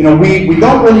 We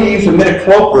don't really use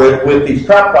imidacloprid with these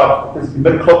trap crops because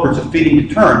imidacloprid is a feeding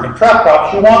deterrent. In trap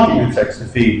crops, you want the insects to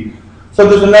feed. So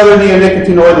there's another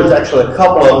neonicotinoid. There's actually a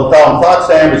couple of them.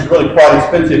 Thiophosphatam is really quite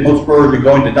expensive. Most growers are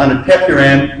going to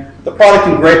Dinotefuran. The product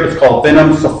in grape is called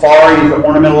Venom Safari, is the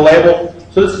ornamental label.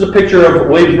 So this is a picture of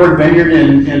Williamsburg Vineyard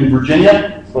in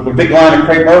Virginia with a big line of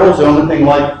crepe myrtles. The only thing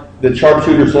the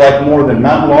sharpshooters like more than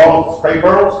mountain laurel is crepe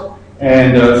myrtles.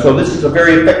 And so this is a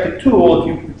very effective tool.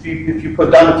 If you put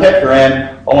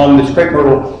Dinotefuran along this crepe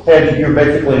myrtle hedge, you're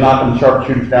basically knocking the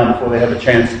sharpshooters down before they have a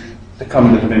chance to come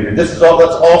into the vineyard. That's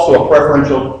also a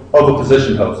preferential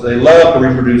oviposition host. They love to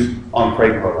reproduce on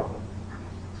crepe myrtle.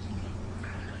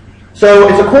 So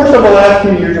it's a course of the last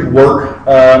 10 years of work.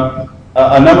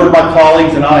 A number of my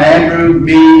colleagues and I, Andrew,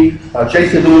 me,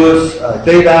 Jason Lewis,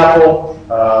 Dave Apple,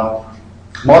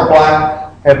 Mark Black,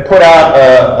 have put out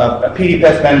a PD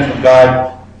pest management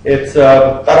guide. It's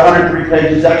about 103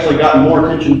 pages. It's actually gotten more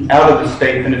attention out of the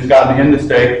state than it's gotten in the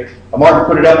state. Mark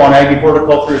put it up on Aggie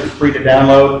Horticulture. It's free to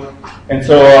download. And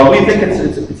so we think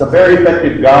it's a very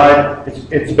effective guide.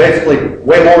 It's basically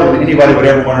way more than anybody would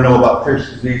ever want to know about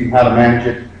Pierce disease and how to manage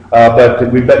it.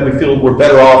 But we feel we're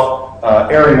better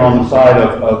off erring on the side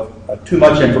of too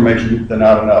much information than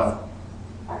not enough.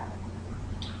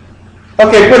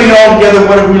 Okay, putting it all together,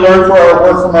 what have we learned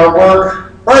from our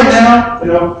work? Right now,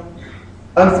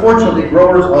 unfortunately,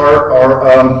 growers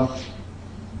are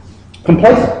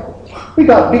complacent. We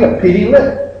got PD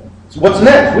lit. So what's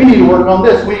next? We need to work on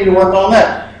this. We need to work on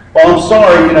that. Well, I'm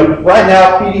sorry. Right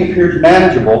now PD appears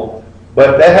manageable,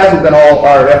 but that hasn't been all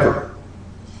our effort.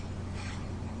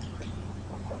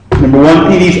 Number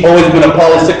 1, PD's always been a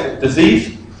polycyclic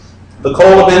disease. The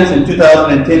cold events in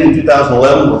 2010 and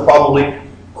 2011 were probably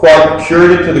quite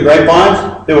curative to the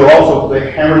grapevines. They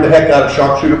hammered the heck out of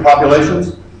sharpshooter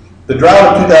populations. The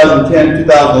drought of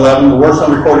 2010-2011, the worst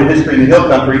unrecorded history in the hill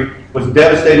country, was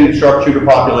devastating to sharpshooter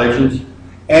populations.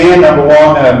 And number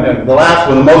 1, the last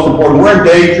one, the most important, we're in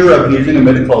danger of using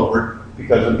imidacloprid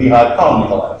because of beehive colony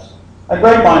collapse. Now,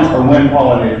 grapevines are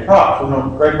wind-pollinated crops, so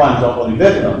grapevines don't really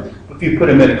visit them. If you put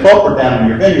imidacloprid down in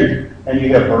your vineyard and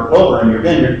you have burnt clover in your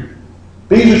vineyard,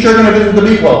 bees are sure going to visit the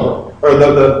bee clover or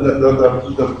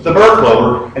the bird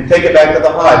clover and take it back to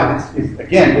the hive.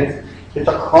 It's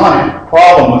a chronic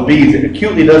problem with bees. It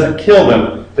acutely doesn't kill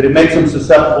them, but it makes them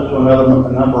susceptible to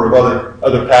a number of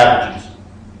other pathogens.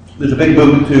 There's a big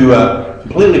movement to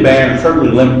completely ban or certainly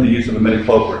limit the use of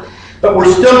imidacloprid. But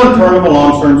we're still in terms of a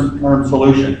long-term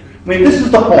solution. I mean, this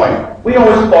is the point. We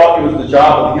always thought it was the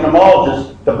job of the entomologist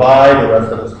to buy the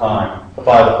rest of his time, to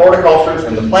buy the horticulturist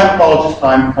and the plant pathologist's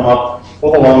time to come up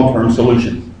with a long-term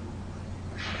solution.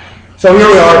 So here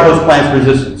we are, host plants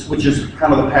resistance, which is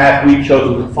kind of the path we've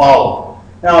chosen to follow.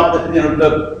 Now,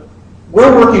 the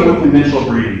we're working with conventional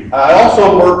breeding. I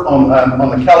also work on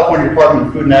the California Department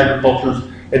of Food and Agriculture's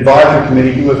advisory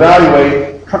committee to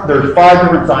evaluate. There's 5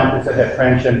 different scientists that have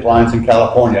transgenic lines in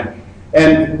California.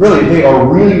 And really, they are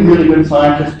really, really good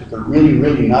scientists, but they're really,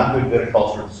 really not good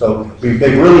viticulturists. So they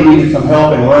really needed some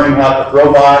help in learning how to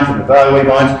grow vines and evaluate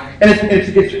vines. And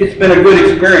it's been a good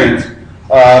experience.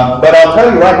 But I'll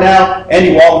tell you right now,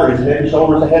 Andy Walker is head and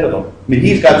shoulders ahead of them. I mean,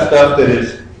 he's got stuff that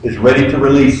is ready to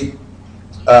release.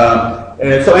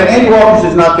 And Andy Walker's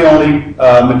is not the only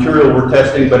material we're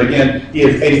testing, but again, he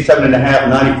has 87.5,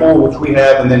 94, which we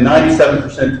have, and then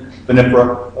 97%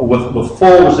 vinifera with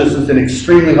full resistance and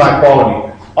extremely high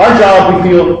quality. Our job, we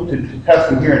feel, to test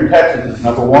them here in Texas is,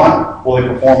 number 1, will they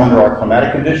perform under our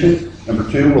climatic conditions? Number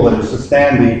 2, will it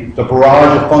sustain the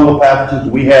barrage of fungal pathogens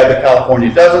we have that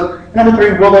California doesn't? And number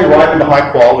 3, will they ripen to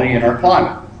high quality in our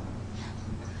climate?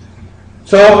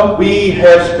 So we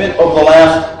have spent over the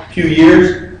last few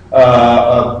years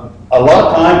a lot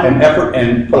of time and effort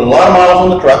and put a lot of miles on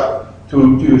the truck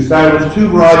to establish 2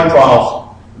 variety trials.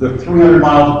 They're 300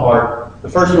 miles apart. The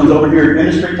first one's over here in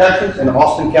Industry, Texas, in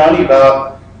Austin County,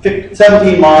 about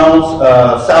 17 miles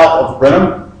south of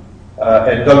Brenham,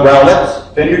 at Doug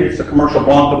Rowlett's vineyard. It's a commercial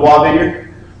Blanc de Bois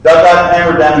vineyard. Doug got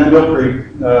hammered down in Mill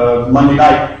Creek Monday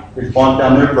night. His Blanc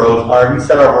down there froze. He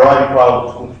set our variety trial,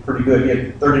 which was pretty good. He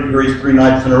had 30 degrees 3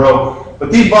 nights in a row.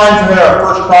 But these vines had our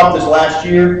first crop this last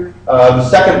year. The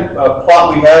second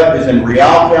plot we have is in Real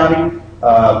County,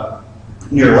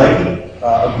 near Lakey.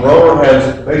 A grower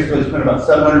has basically spent about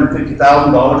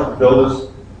 $750,000 to build this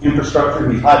infrastructure.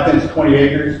 He's high fenced 20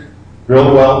 acres,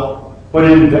 drilled a well, put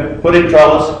in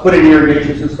trellis, put in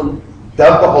irrigation system,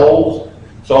 dug the holes.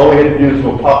 So all we had to do is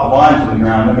go pop the vines in the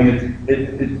ground. I mean,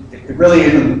 it really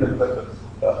isn't.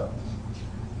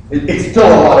 It's still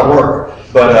a lot of work,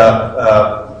 but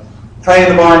training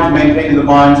the vines, maintaining the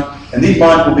vines, and these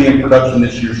vines will be in production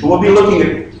this year. So we'll be looking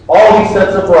at all these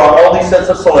sets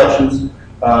of selections.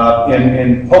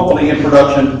 And hopefully in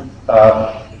production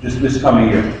this coming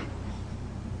year.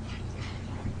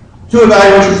 2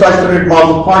 evaluation sites that are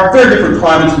modeled apart. Very different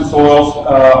climates and soils.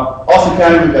 Austin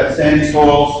County, we've got sandy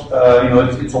soils.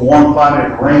 It's a warm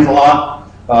climate. It rains a lot.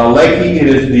 Lakey, it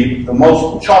is the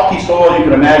most chalky soil you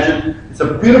can imagine. It's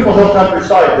a beautiful hill country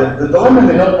site. The dilemma in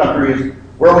the hill country is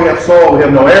where we have soil, we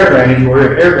have no air drainage. Where we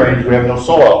have air drainage, we have no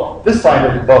soil. This site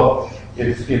has both.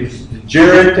 It's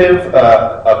degenerative,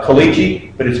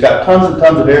 caliche, but it's got tons and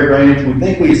tons of air drainage. We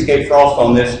think we escaped frost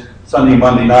on this Sunday,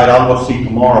 Monday night. I'll go see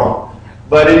tomorrow.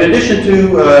 But in addition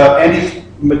to Andy's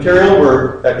material,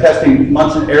 we're testing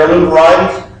Munson heirloom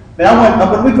varieties.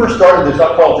 Now, when we first started this,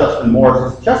 I called Justin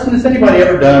Morris. I said, Justin, has anybody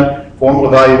ever done formal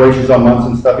evaluations on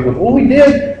Munson stuff? He goes, well, we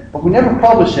did, but we never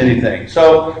published anything.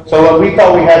 So we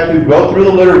thought we had to go through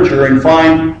the literature and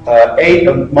find 8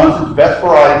 of Munson's best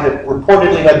varieties that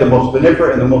reportedly had the most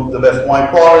vinifera and the best wine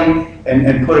quality,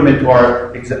 and put them into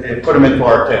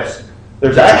our test.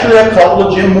 There's actually a couple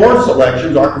of Jim Moore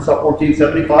selections, Arkansas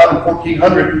 1475 and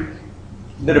 1400,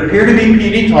 that appear to be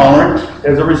PD tolerant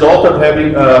as a result of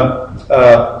having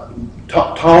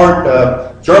tolerant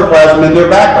germplasm in their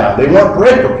background. They weren't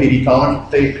bred for PD tolerance, but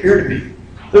they appear to be.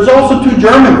 There's also 2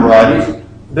 German varieties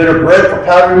that are bred for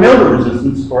powdery mildew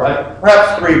resistance, or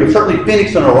perhaps 3, but certainly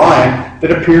Phoenix and Orion,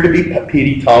 that appear to be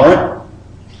PD tolerant,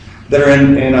 that are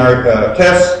in our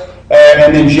tests.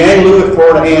 And then Jan Lou at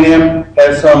Florida A&M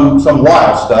has some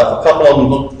wild stuff. A couple of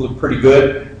them look pretty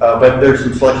good, but there's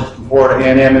some selections from Florida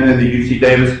A&M and then the UC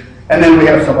Davis. And then we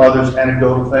have some others,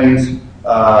 anecdotal things,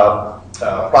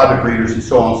 private breeders, and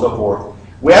so on and so forth.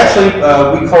 We actually,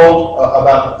 we culled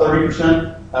about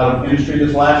 30% out of industry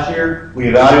this last year. We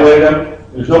evaluated them.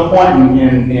 There's no point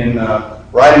in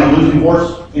riding a losing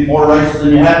horse in more races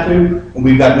than you have to. And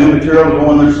we've got new material to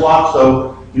go in their slot,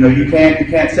 so you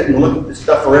can't sit and look at this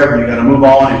stuff forever. You got to move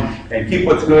on and keep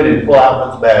what's good and pull out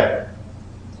what's bad.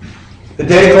 The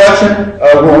data collection,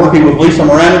 we're working with Lisa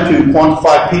Miranda to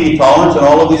quantify PD tolerance and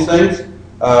all of these things.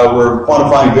 We're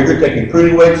quantifying vigor, taking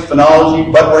pruning weights,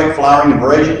 phenology, bud break, flowering, and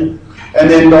vibration. And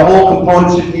then the whole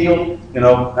components of yield,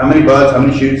 how many buds, how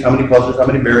many shoots, how many clusters, how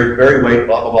many berries, berry weight,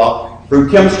 blah, blah, blah. Fruit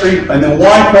chemistry, and then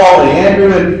wine quality.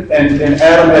 Andrew and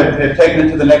Adam have taken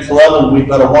it to the next level. We've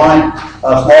got a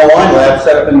small wine lab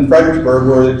set up in Fredericksburg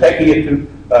where they're taking it to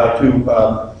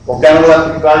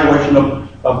organoleptic evaluation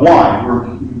of wine. We're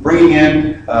bringing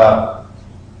in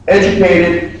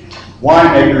educated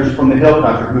winemakers from the hill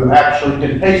country who actually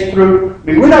can taste through. I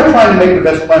mean, we're not trying to make the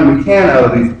best wine we can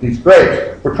out of these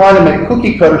grapes. We're trying to make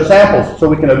cookie cutter samples so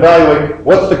we can evaluate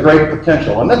what's the grape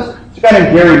potential. And There's a guy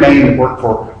named Gary Main that worked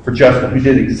for Justin who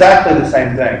did exactly the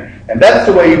same thing. And that's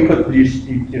the way you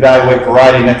evaluate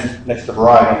variety next to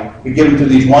variety. We give them to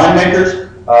these winemakers,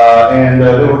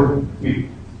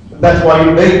 that's why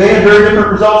they had very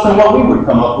different results than what we would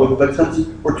come up with. But since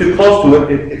we're too close to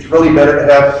it, it's really better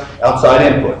to have outside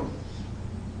input.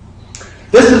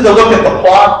 This is the look at the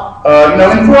plot.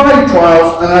 In variety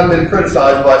trials, and I've been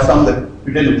criticized by some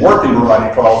who didn't work in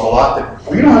variety trials a lot,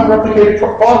 that you don't have replicated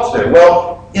plots there.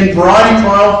 Well, in variety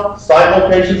trials, site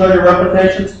locations are your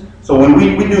replications. So when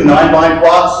we do 9-vine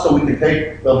plots, so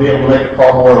they'll be able to make a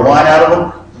carboy wine out of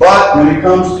them. But when it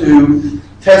comes to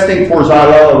testing for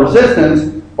xylella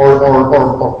resistance or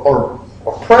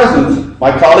presence,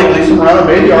 my colleague Lisa Morano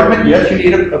made the argument, yes, you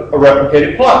need a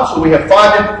replicated plot. So we have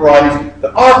 5 different varieties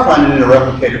that are planted in a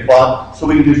replicated plot, so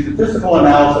we can do statistical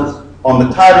analysis on the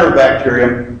titer of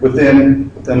bacterium within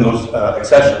those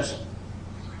accessions.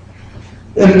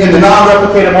 In the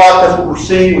non-replicated plot, that's what we're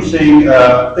seeing. We're seeing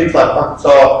things like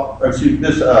Arkansas,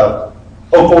 this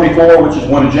 044, which is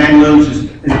one of Jane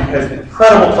Lou's, has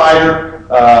incredible titer.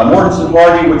 Mortensen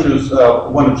Hardy, which is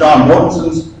one of John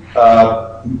Mortensen's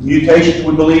mutations,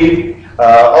 we believe. You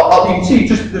can see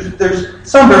there's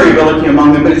some variability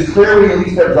among them, but it's clear we at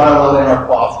least have xylella in our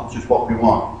plots, which is what we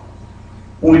want.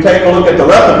 When we take a look at the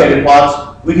replicated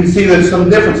plots, we can see there's some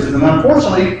differences, and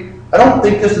unfortunately, I don't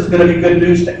think this is going to be good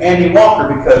news to Andy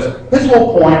Walker, because his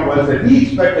whole point was that he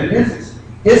expected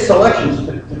his selections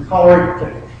to tolerate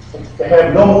to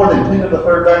have no more than 10 to the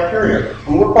 3rd bacteria,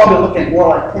 and we're probably looking at more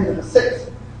like 10 to the 6th.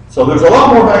 So there's a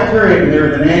lot more bacteria in there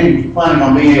than Andy was planning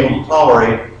on being able to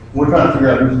tolerate. We're trying to figure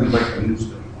out who's going to break the news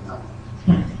to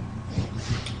him.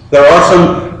 There are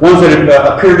some ones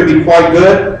that appear to be quite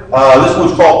good. This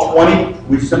one's called 20.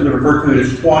 We simply refer to it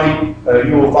as 20,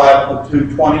 UO5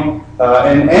 to 20.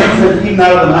 And Andy says even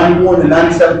out of the 94 and the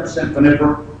 97%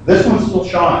 vinifera, this one still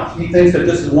shines. He thinks that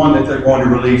this is one that they're going to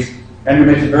release. Andrew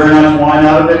makes a very nice wine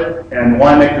out of it, and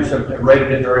winemakers have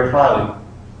rated it very highly.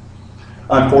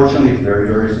 Unfortunately, it's very,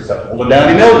 very susceptible to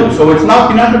downy mildew. So you're not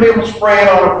going to be able to spray it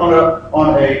on a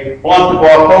Blanc de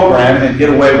Bois program and get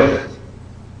away with it.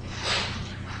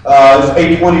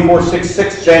 It's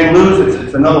A2466 Jane Lou's.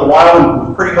 It's another wild one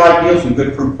with pretty high yields and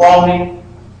good fruit quality.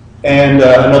 And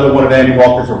another one of Andy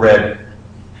Walker's, a red.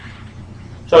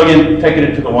 So again, taking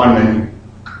it to the wine menu.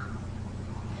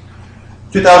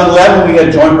 2011, we had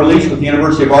a joint release with the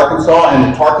University of Arkansas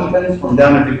and the Tarkingtons from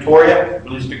down in Victoria.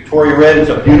 Released Victoria Red. It's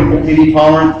a beautiful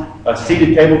PD-tolerant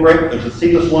seeded table grape. There's a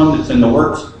seedless one that's in the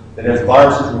works that has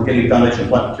viruses. We're getting foundation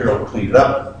plant material to clean it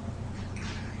up.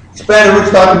 Expanded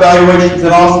rootstock evaluations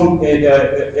in Austin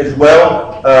as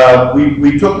well. We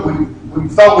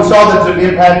saw that there's an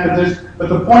impact of this, but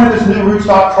the point of this new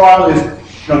rootstock trial is,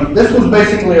 this was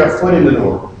basically our foot in the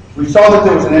door. We saw that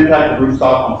there was an impact of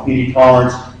rootstock on PD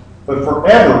tolerance. But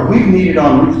forever, we've needed data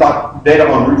on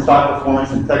rootstock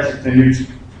performance in Texas vineyards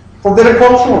for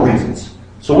viticultural reasons.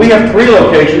 So we have 3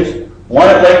 locations, one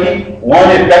at Lakey, one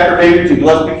at Becker Vineyards in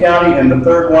Gillespie County, and the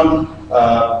 3rd one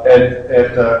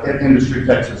at Industry,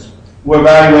 Texas. We're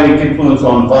evaluating influence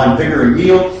on vine vigor and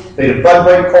yield, date of bud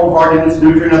rate, cold hardiness,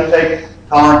 nutrient uptake,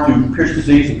 tolerant to pierce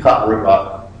disease, and cotton root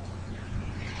rot.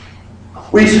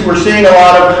 We're seeing a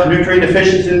lot of nutrient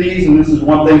deficiencies in these, and this is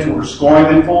one thing that we're scoring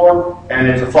them for. And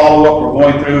as a follow-up, we're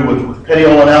going through with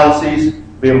petiole analyses,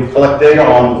 be able to collect data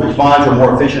on which vines are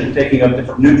more efficient at taking up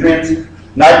different nutrients.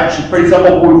 Nitrogen is pretty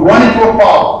simple, but we run into a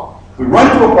problem. We run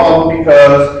into a problem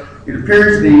because it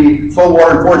appears the soil,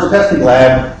 water, and forage testing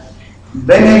lab,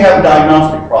 they may have a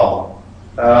diagnostic problem.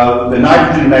 The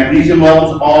nitrogen and magnesium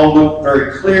levels all look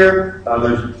very clear.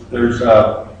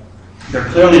 There are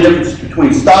clearly differences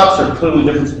between stocks, there are clearly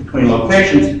differences between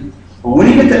locations. But when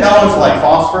you get to elements like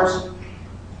phosphorus,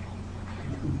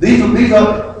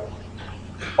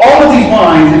 all of these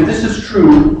vines, if this is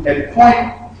true, at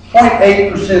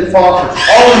 0.8% phosphorus,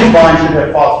 all of these vines should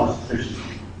have phosphorus deficiency.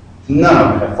 None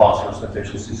of them have phosphorus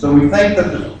deficiency. So we think that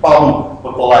there's a problem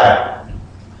with the lab.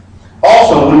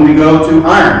 Also, when we go to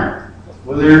iron,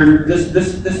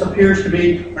 this appears to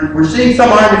be, we're seeing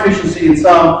some iron deficiency in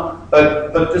some,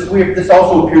 but this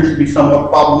also appears to be somewhat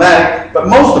problematic. But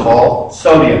most of all,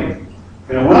 sodium.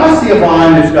 When I see a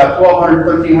vine that's got 1,200,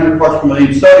 1,300 parts per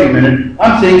million sodium in it,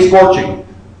 I'm seeing scorching.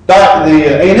 The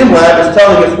A&M lab is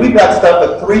telling us we've got stuff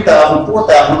at 3,000,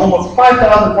 4,000, almost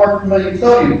 5,000 parts per million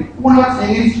sodium. We're not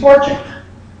seeing any scorching.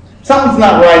 Something's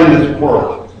not right in this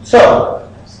world. So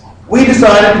we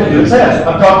decided to do a test.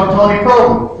 I talked to Tony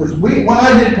Kroger, because when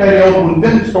I did paleos, when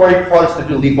Ben Story taught us to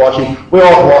do leaf washing, we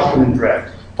all washed them in Drex.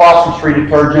 Phosphorus-free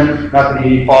detergent, not that you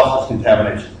need phosphorus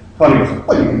contamination. Tony goes,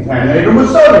 well, you contaminated them with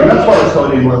sodium. That's why the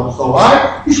sodium level is so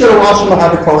high. You should have washed them with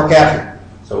hydrochloric acid.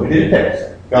 So we did a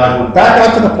test. Guys went back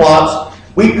out to the plots.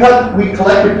 We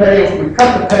collected petioles. We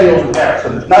cut the petioles in half, so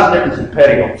there's not a difference in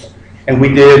petioles. And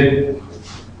we did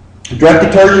direct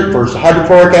detergent versus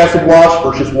hydrochloric acid wash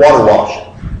versus water wash.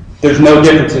 There's no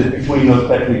differences between those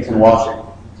techniques in washing.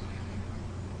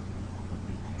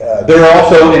 There are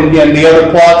also, in the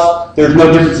other plots, there's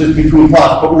no differences between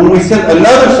plots. But when we sent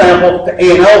another sample to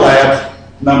A&L labs,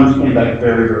 numbers came back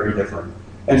very, very different.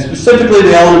 And specifically,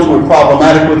 the elements we're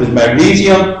problematic with is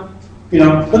magnesium. You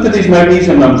know, look at these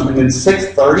magnesium numbers. Within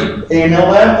 630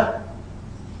 A&L lab.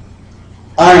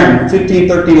 Iron, 15,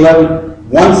 13, 11,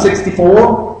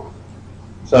 164.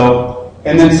 So,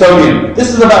 and then sodium. This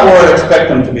is about where I'd expect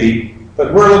them to be.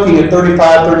 But we're looking at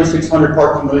 3,600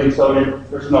 parts per million sodium.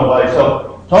 There's no way.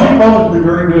 So, Tony Coleman's been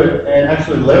very good. And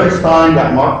actually, Larry Stein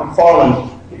got Mark McFarland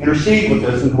to intercede with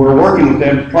us, and we're working with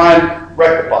them to try and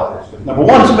rectify this. Number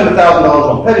one, spend $1,000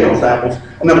 on petiole samples,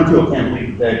 and number two, I can't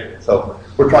believe the data. So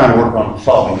we're trying to work on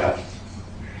solving that.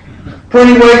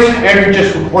 Pruning weights, Andrew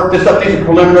just worked this up. These are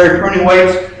preliminary pruning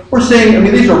weights. We're seeing, I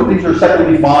mean, these are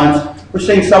secondary fines. We're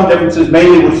seeing some differences.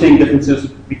 Mainly, we're seeing differences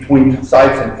between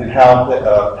sites and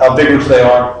how vigorous they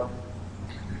are.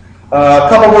 A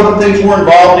couple of other things we're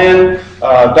involved in.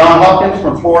 Don Hopkins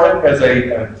from Florida has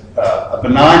a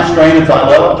benign strain of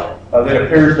xylella that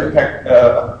appears to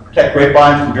protect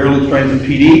grapevines from virulent strains of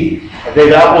PD.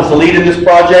 Dave Apple is the lead in this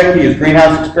project. He has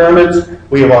greenhouse experiments.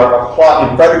 We have our plot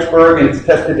in Fredericksburg, and it's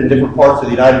tested in different parts of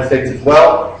the United States as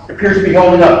well. It appears to be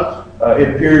holding up.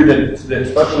 It appears that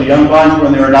especially young vines,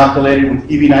 when they're inoculated with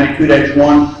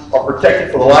EV92-1, are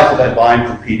protected for the life of that vine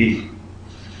from PD.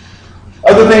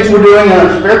 Other things we're doing in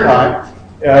our spare time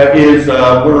is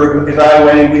we're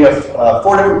evaluating. We have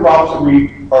 4 different crops that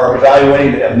we are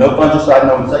evaluating that have no fungicide,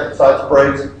 no insecticide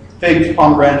sprays: figs,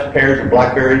 pomegranates, pears, and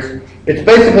blackberries. It's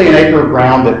basically an acre of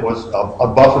ground that was a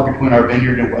buffer between our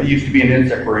vineyard and what used to be an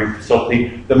insect rearing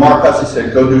facility. The Mark Hussey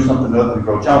said, "Go do something other than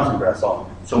grow Johnson grass on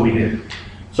it." So we did.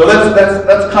 So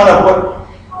that's kind of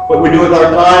what we do with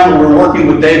our time. We're working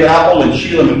with Dave Apple and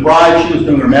Sheila McBride. Sheila's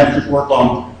doing her master's work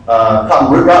on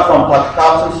cotton root rot from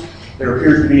Platypus. There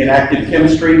appears to be an active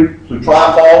chemistry through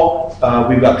trial.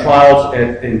 We've got trials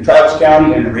in Travis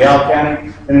County and in Real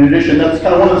County. And in addition, that's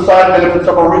kind of one of the side benefits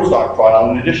of our rootstock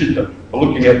trial. In addition to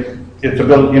looking at its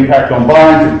ability impact on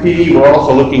vines and PD, we're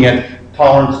also looking at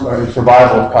tolerance or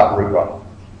survival of cotton root rot.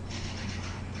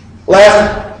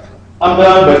 Last, I'm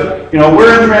done, but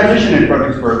we're in transition in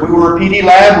Fredericksburg. We were a PD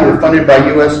lab. We were funded by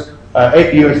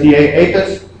USDA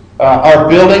APHIS. Our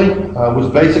building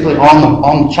was basically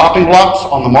on the chopping blocks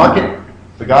on the market.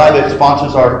 The guy that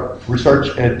sponsors our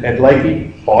research at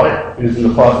Lakey bought it and is in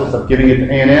the process of giving it to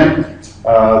A&M.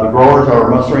 The growers are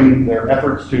mustering their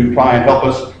efforts to try and help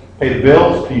us pay the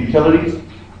bills, the utilities,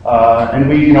 and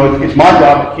we, it's my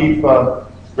job to keep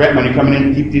grant money coming in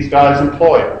to keep these guys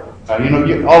employed. All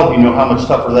of you know how much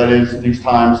tougher that is in these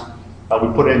times. We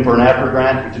put in for an APRA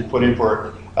grant. We just put in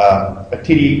for a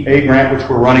TDA grant, which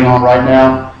we're running on right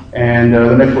now. And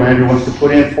the next one Andrew wants to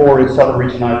put in for is Southern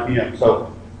Region IPM.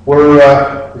 So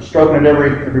we're stroking at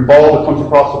every ball that comes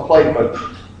across the plate, but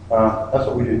that's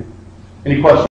what we do. Any questions?